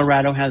 rural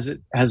Colorado has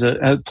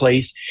a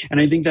place. And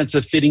I think that's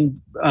a fitting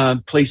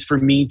place for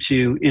me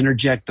to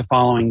interject the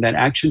following, that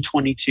Action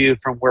 22,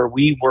 from where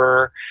we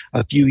were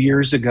a few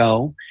years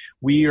ago,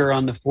 we are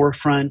on the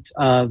forefront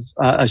of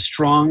a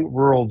strong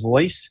rural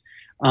voice,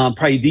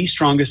 probably the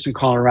strongest in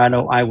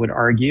Colorado, I would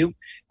argue,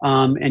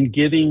 and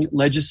giving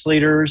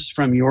legislators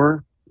from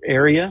your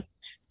area,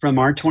 from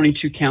our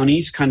 22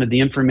 counties, kind of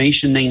the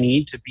information they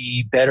need to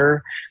be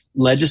better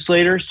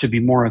legislators, to be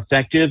more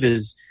effective,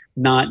 is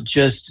not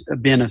just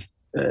been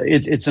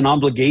it's an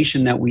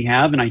obligation that we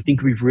have. And I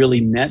think we've really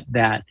met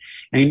that,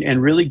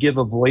 and really give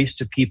a voice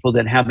to people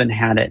that haven't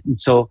had it. And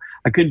so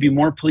I couldn't be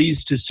more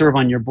pleased to serve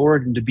on your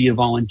board and to be a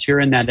volunteer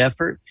in that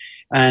effort.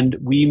 And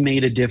we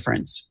made a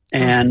difference,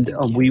 and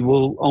we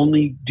will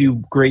only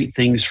do great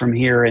things from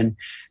here. And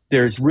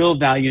there's real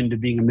value into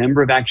being a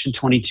member of Action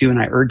 22, and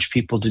I urge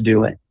people to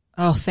do it.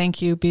 Oh,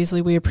 thank you,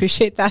 Beasley. We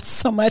appreciate that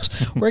so much.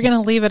 We're going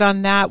to leave it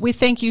on that. We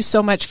thank you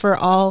so much for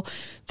all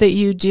that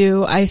you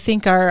do. I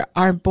think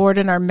our board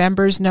and our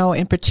members know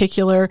in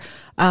particular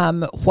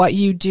what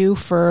you do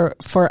for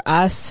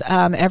us.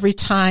 Every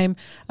time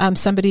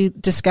somebody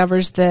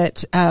discovers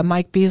that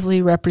Mike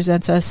Beasley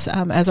represents us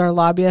as our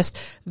lobbyist,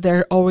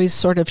 they're always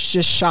sort of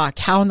just shocked.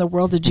 How in the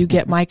world did you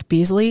get Mike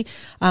Beasley?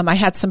 I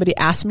had somebody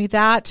ask me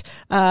that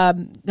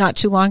not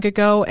too long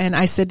ago, and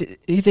I said,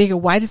 they go,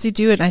 why does he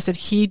do it? And I said,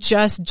 he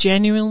just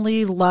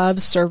genuinely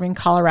loves serving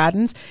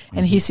Coloradans,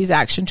 and he sees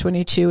Action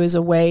 22 as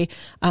a way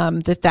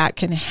that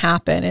can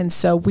happen. And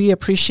so we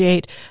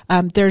appreciate,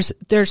 there's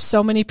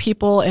so many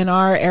people in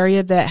our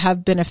area that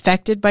have been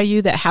affected by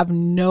you that have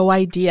no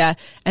idea,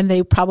 and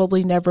they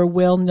probably never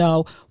will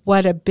know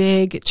what a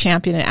big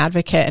champion and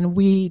advocate. And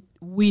we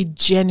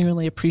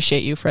genuinely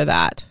appreciate you for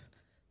that.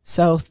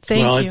 So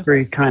thank you. Well, it's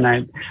very kind.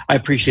 I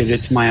appreciate it.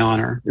 It's my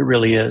honor. It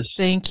really is.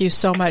 Thank you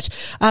so much.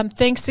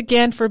 Thanks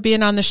again for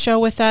being on the show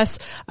with us.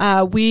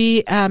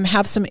 We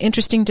have some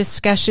interesting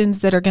discussions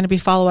that are going to be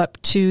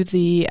follow-up to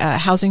the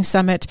Housing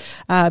Summit.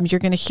 You're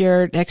going to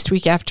hear next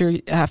week after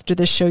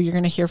this show, you're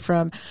going to hear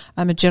from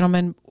a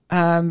gentleman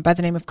by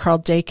the name of Carl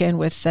Dakin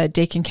with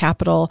Dakin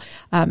Capital,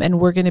 and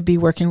we're going to be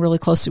working really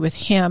closely with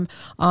him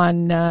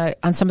on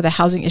some of the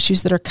housing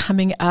issues that are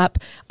coming up.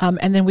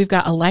 And then we've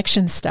got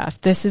election stuff.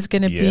 This is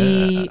going to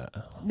be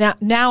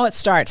now it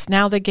starts.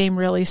 Now the game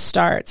really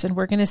starts, and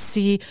we're going to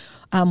see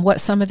what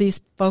some of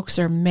these folks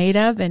are made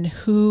of, and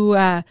who,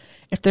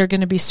 if they're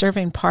going to be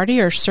serving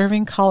party or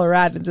serving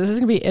Coloradans. This is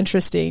going to be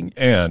interesting.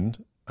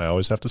 And I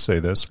always have to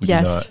say this. We do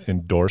not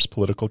endorse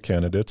political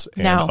candidates,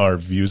 and our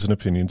views and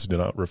opinions do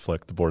not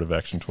reflect the Board of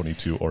Action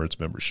 22 or its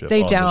membership.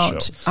 They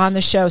don't on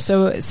the show.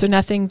 So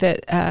nothing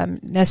that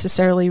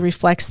necessarily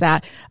reflects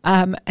that.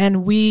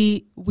 And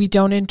we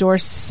don't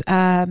endorse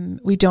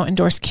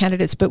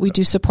candidates, but we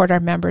do support our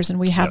members, and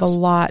we have a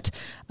lot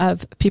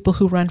of people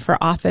who run for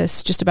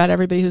office. Just about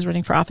everybody who's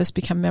running for office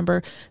become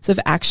members of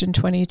Action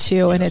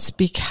 22, and it's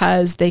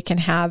because they can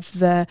have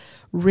the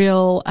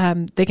real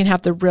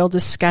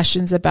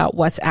discussions about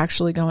what's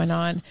actually going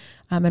on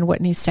and what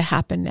needs to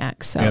happen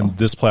next. So. And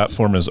this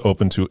platform is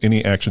open to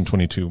any Action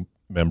 22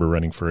 member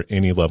running for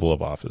any level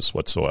of office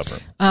whatsoever.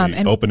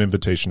 An open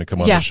invitation to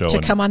come on the show.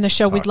 To come on the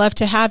show. We'd love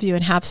to have you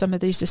and have some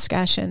of these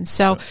discussions.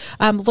 So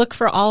look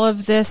for all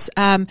of this.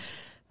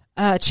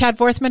 Chad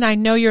Vorthman, I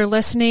know you're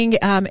listening,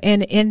 and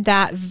in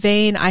that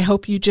vein, I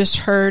hope you just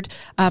heard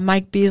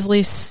Mike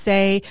Beasley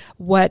say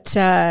what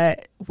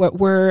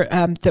we're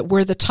that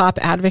we're the top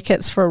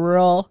advocates for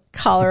rural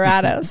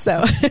Colorado.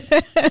 So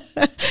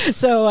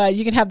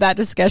you can have that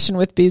discussion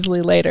with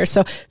Beasley later.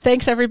 So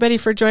thanks everybody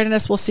for joining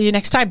us. We'll see you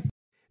next time.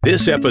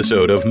 This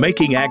episode of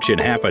Making Action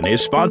Happen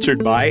is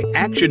sponsored by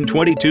Action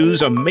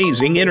 22's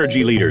amazing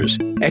energy leaders.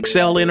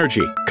 Xcel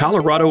Energy,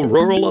 Colorado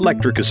Rural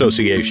Electric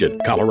Association,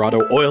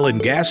 Colorado Oil and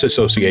Gas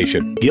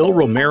Association, Gil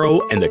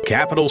Romero and the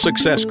Capital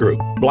Success Group,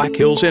 Black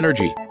Hills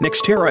Energy,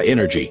 Nextera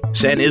Energy,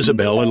 San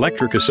Isabel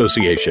Electric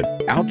Association,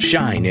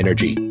 Outshine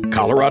Energy,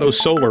 Colorado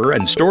Solar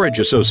and Storage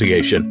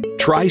Association,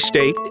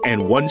 Tri-State,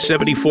 and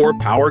 174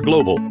 Power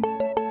Global.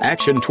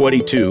 Action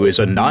 22 is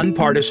a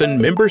nonpartisan,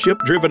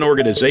 membership-driven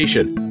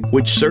organization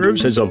which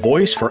serves as a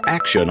voice for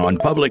action on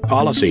public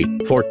policy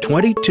for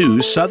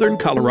 22 southern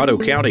Colorado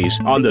counties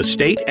on the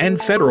state and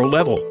federal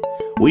level.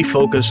 We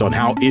focus on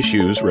how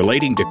issues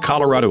relating to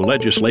Colorado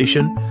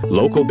legislation,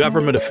 local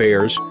government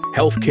affairs,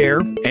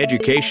 healthcare,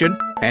 education,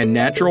 and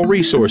natural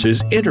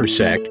resources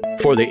intersect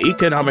for the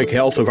economic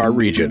health of our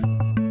region.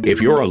 If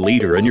you're a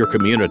leader in your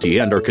community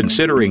and are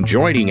considering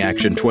joining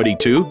Action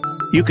 22,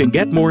 you can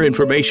get more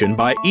information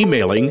by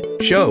emailing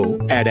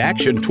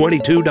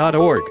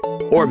show@action22.org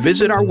or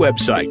visit our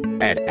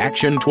website at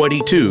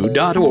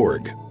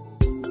action22.org.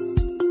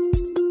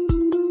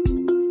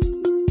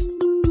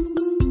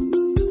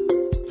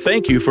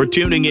 Thank you for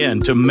tuning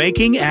in to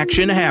Making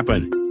Action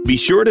Happen. Be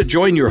sure to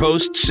join your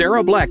hosts,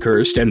 Sarah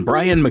Blackhurst and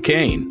Brian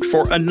McCain,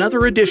 for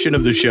another edition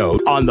of the show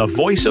on the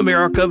Voice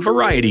America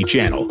Variety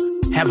Channel.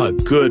 Have a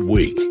good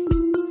week.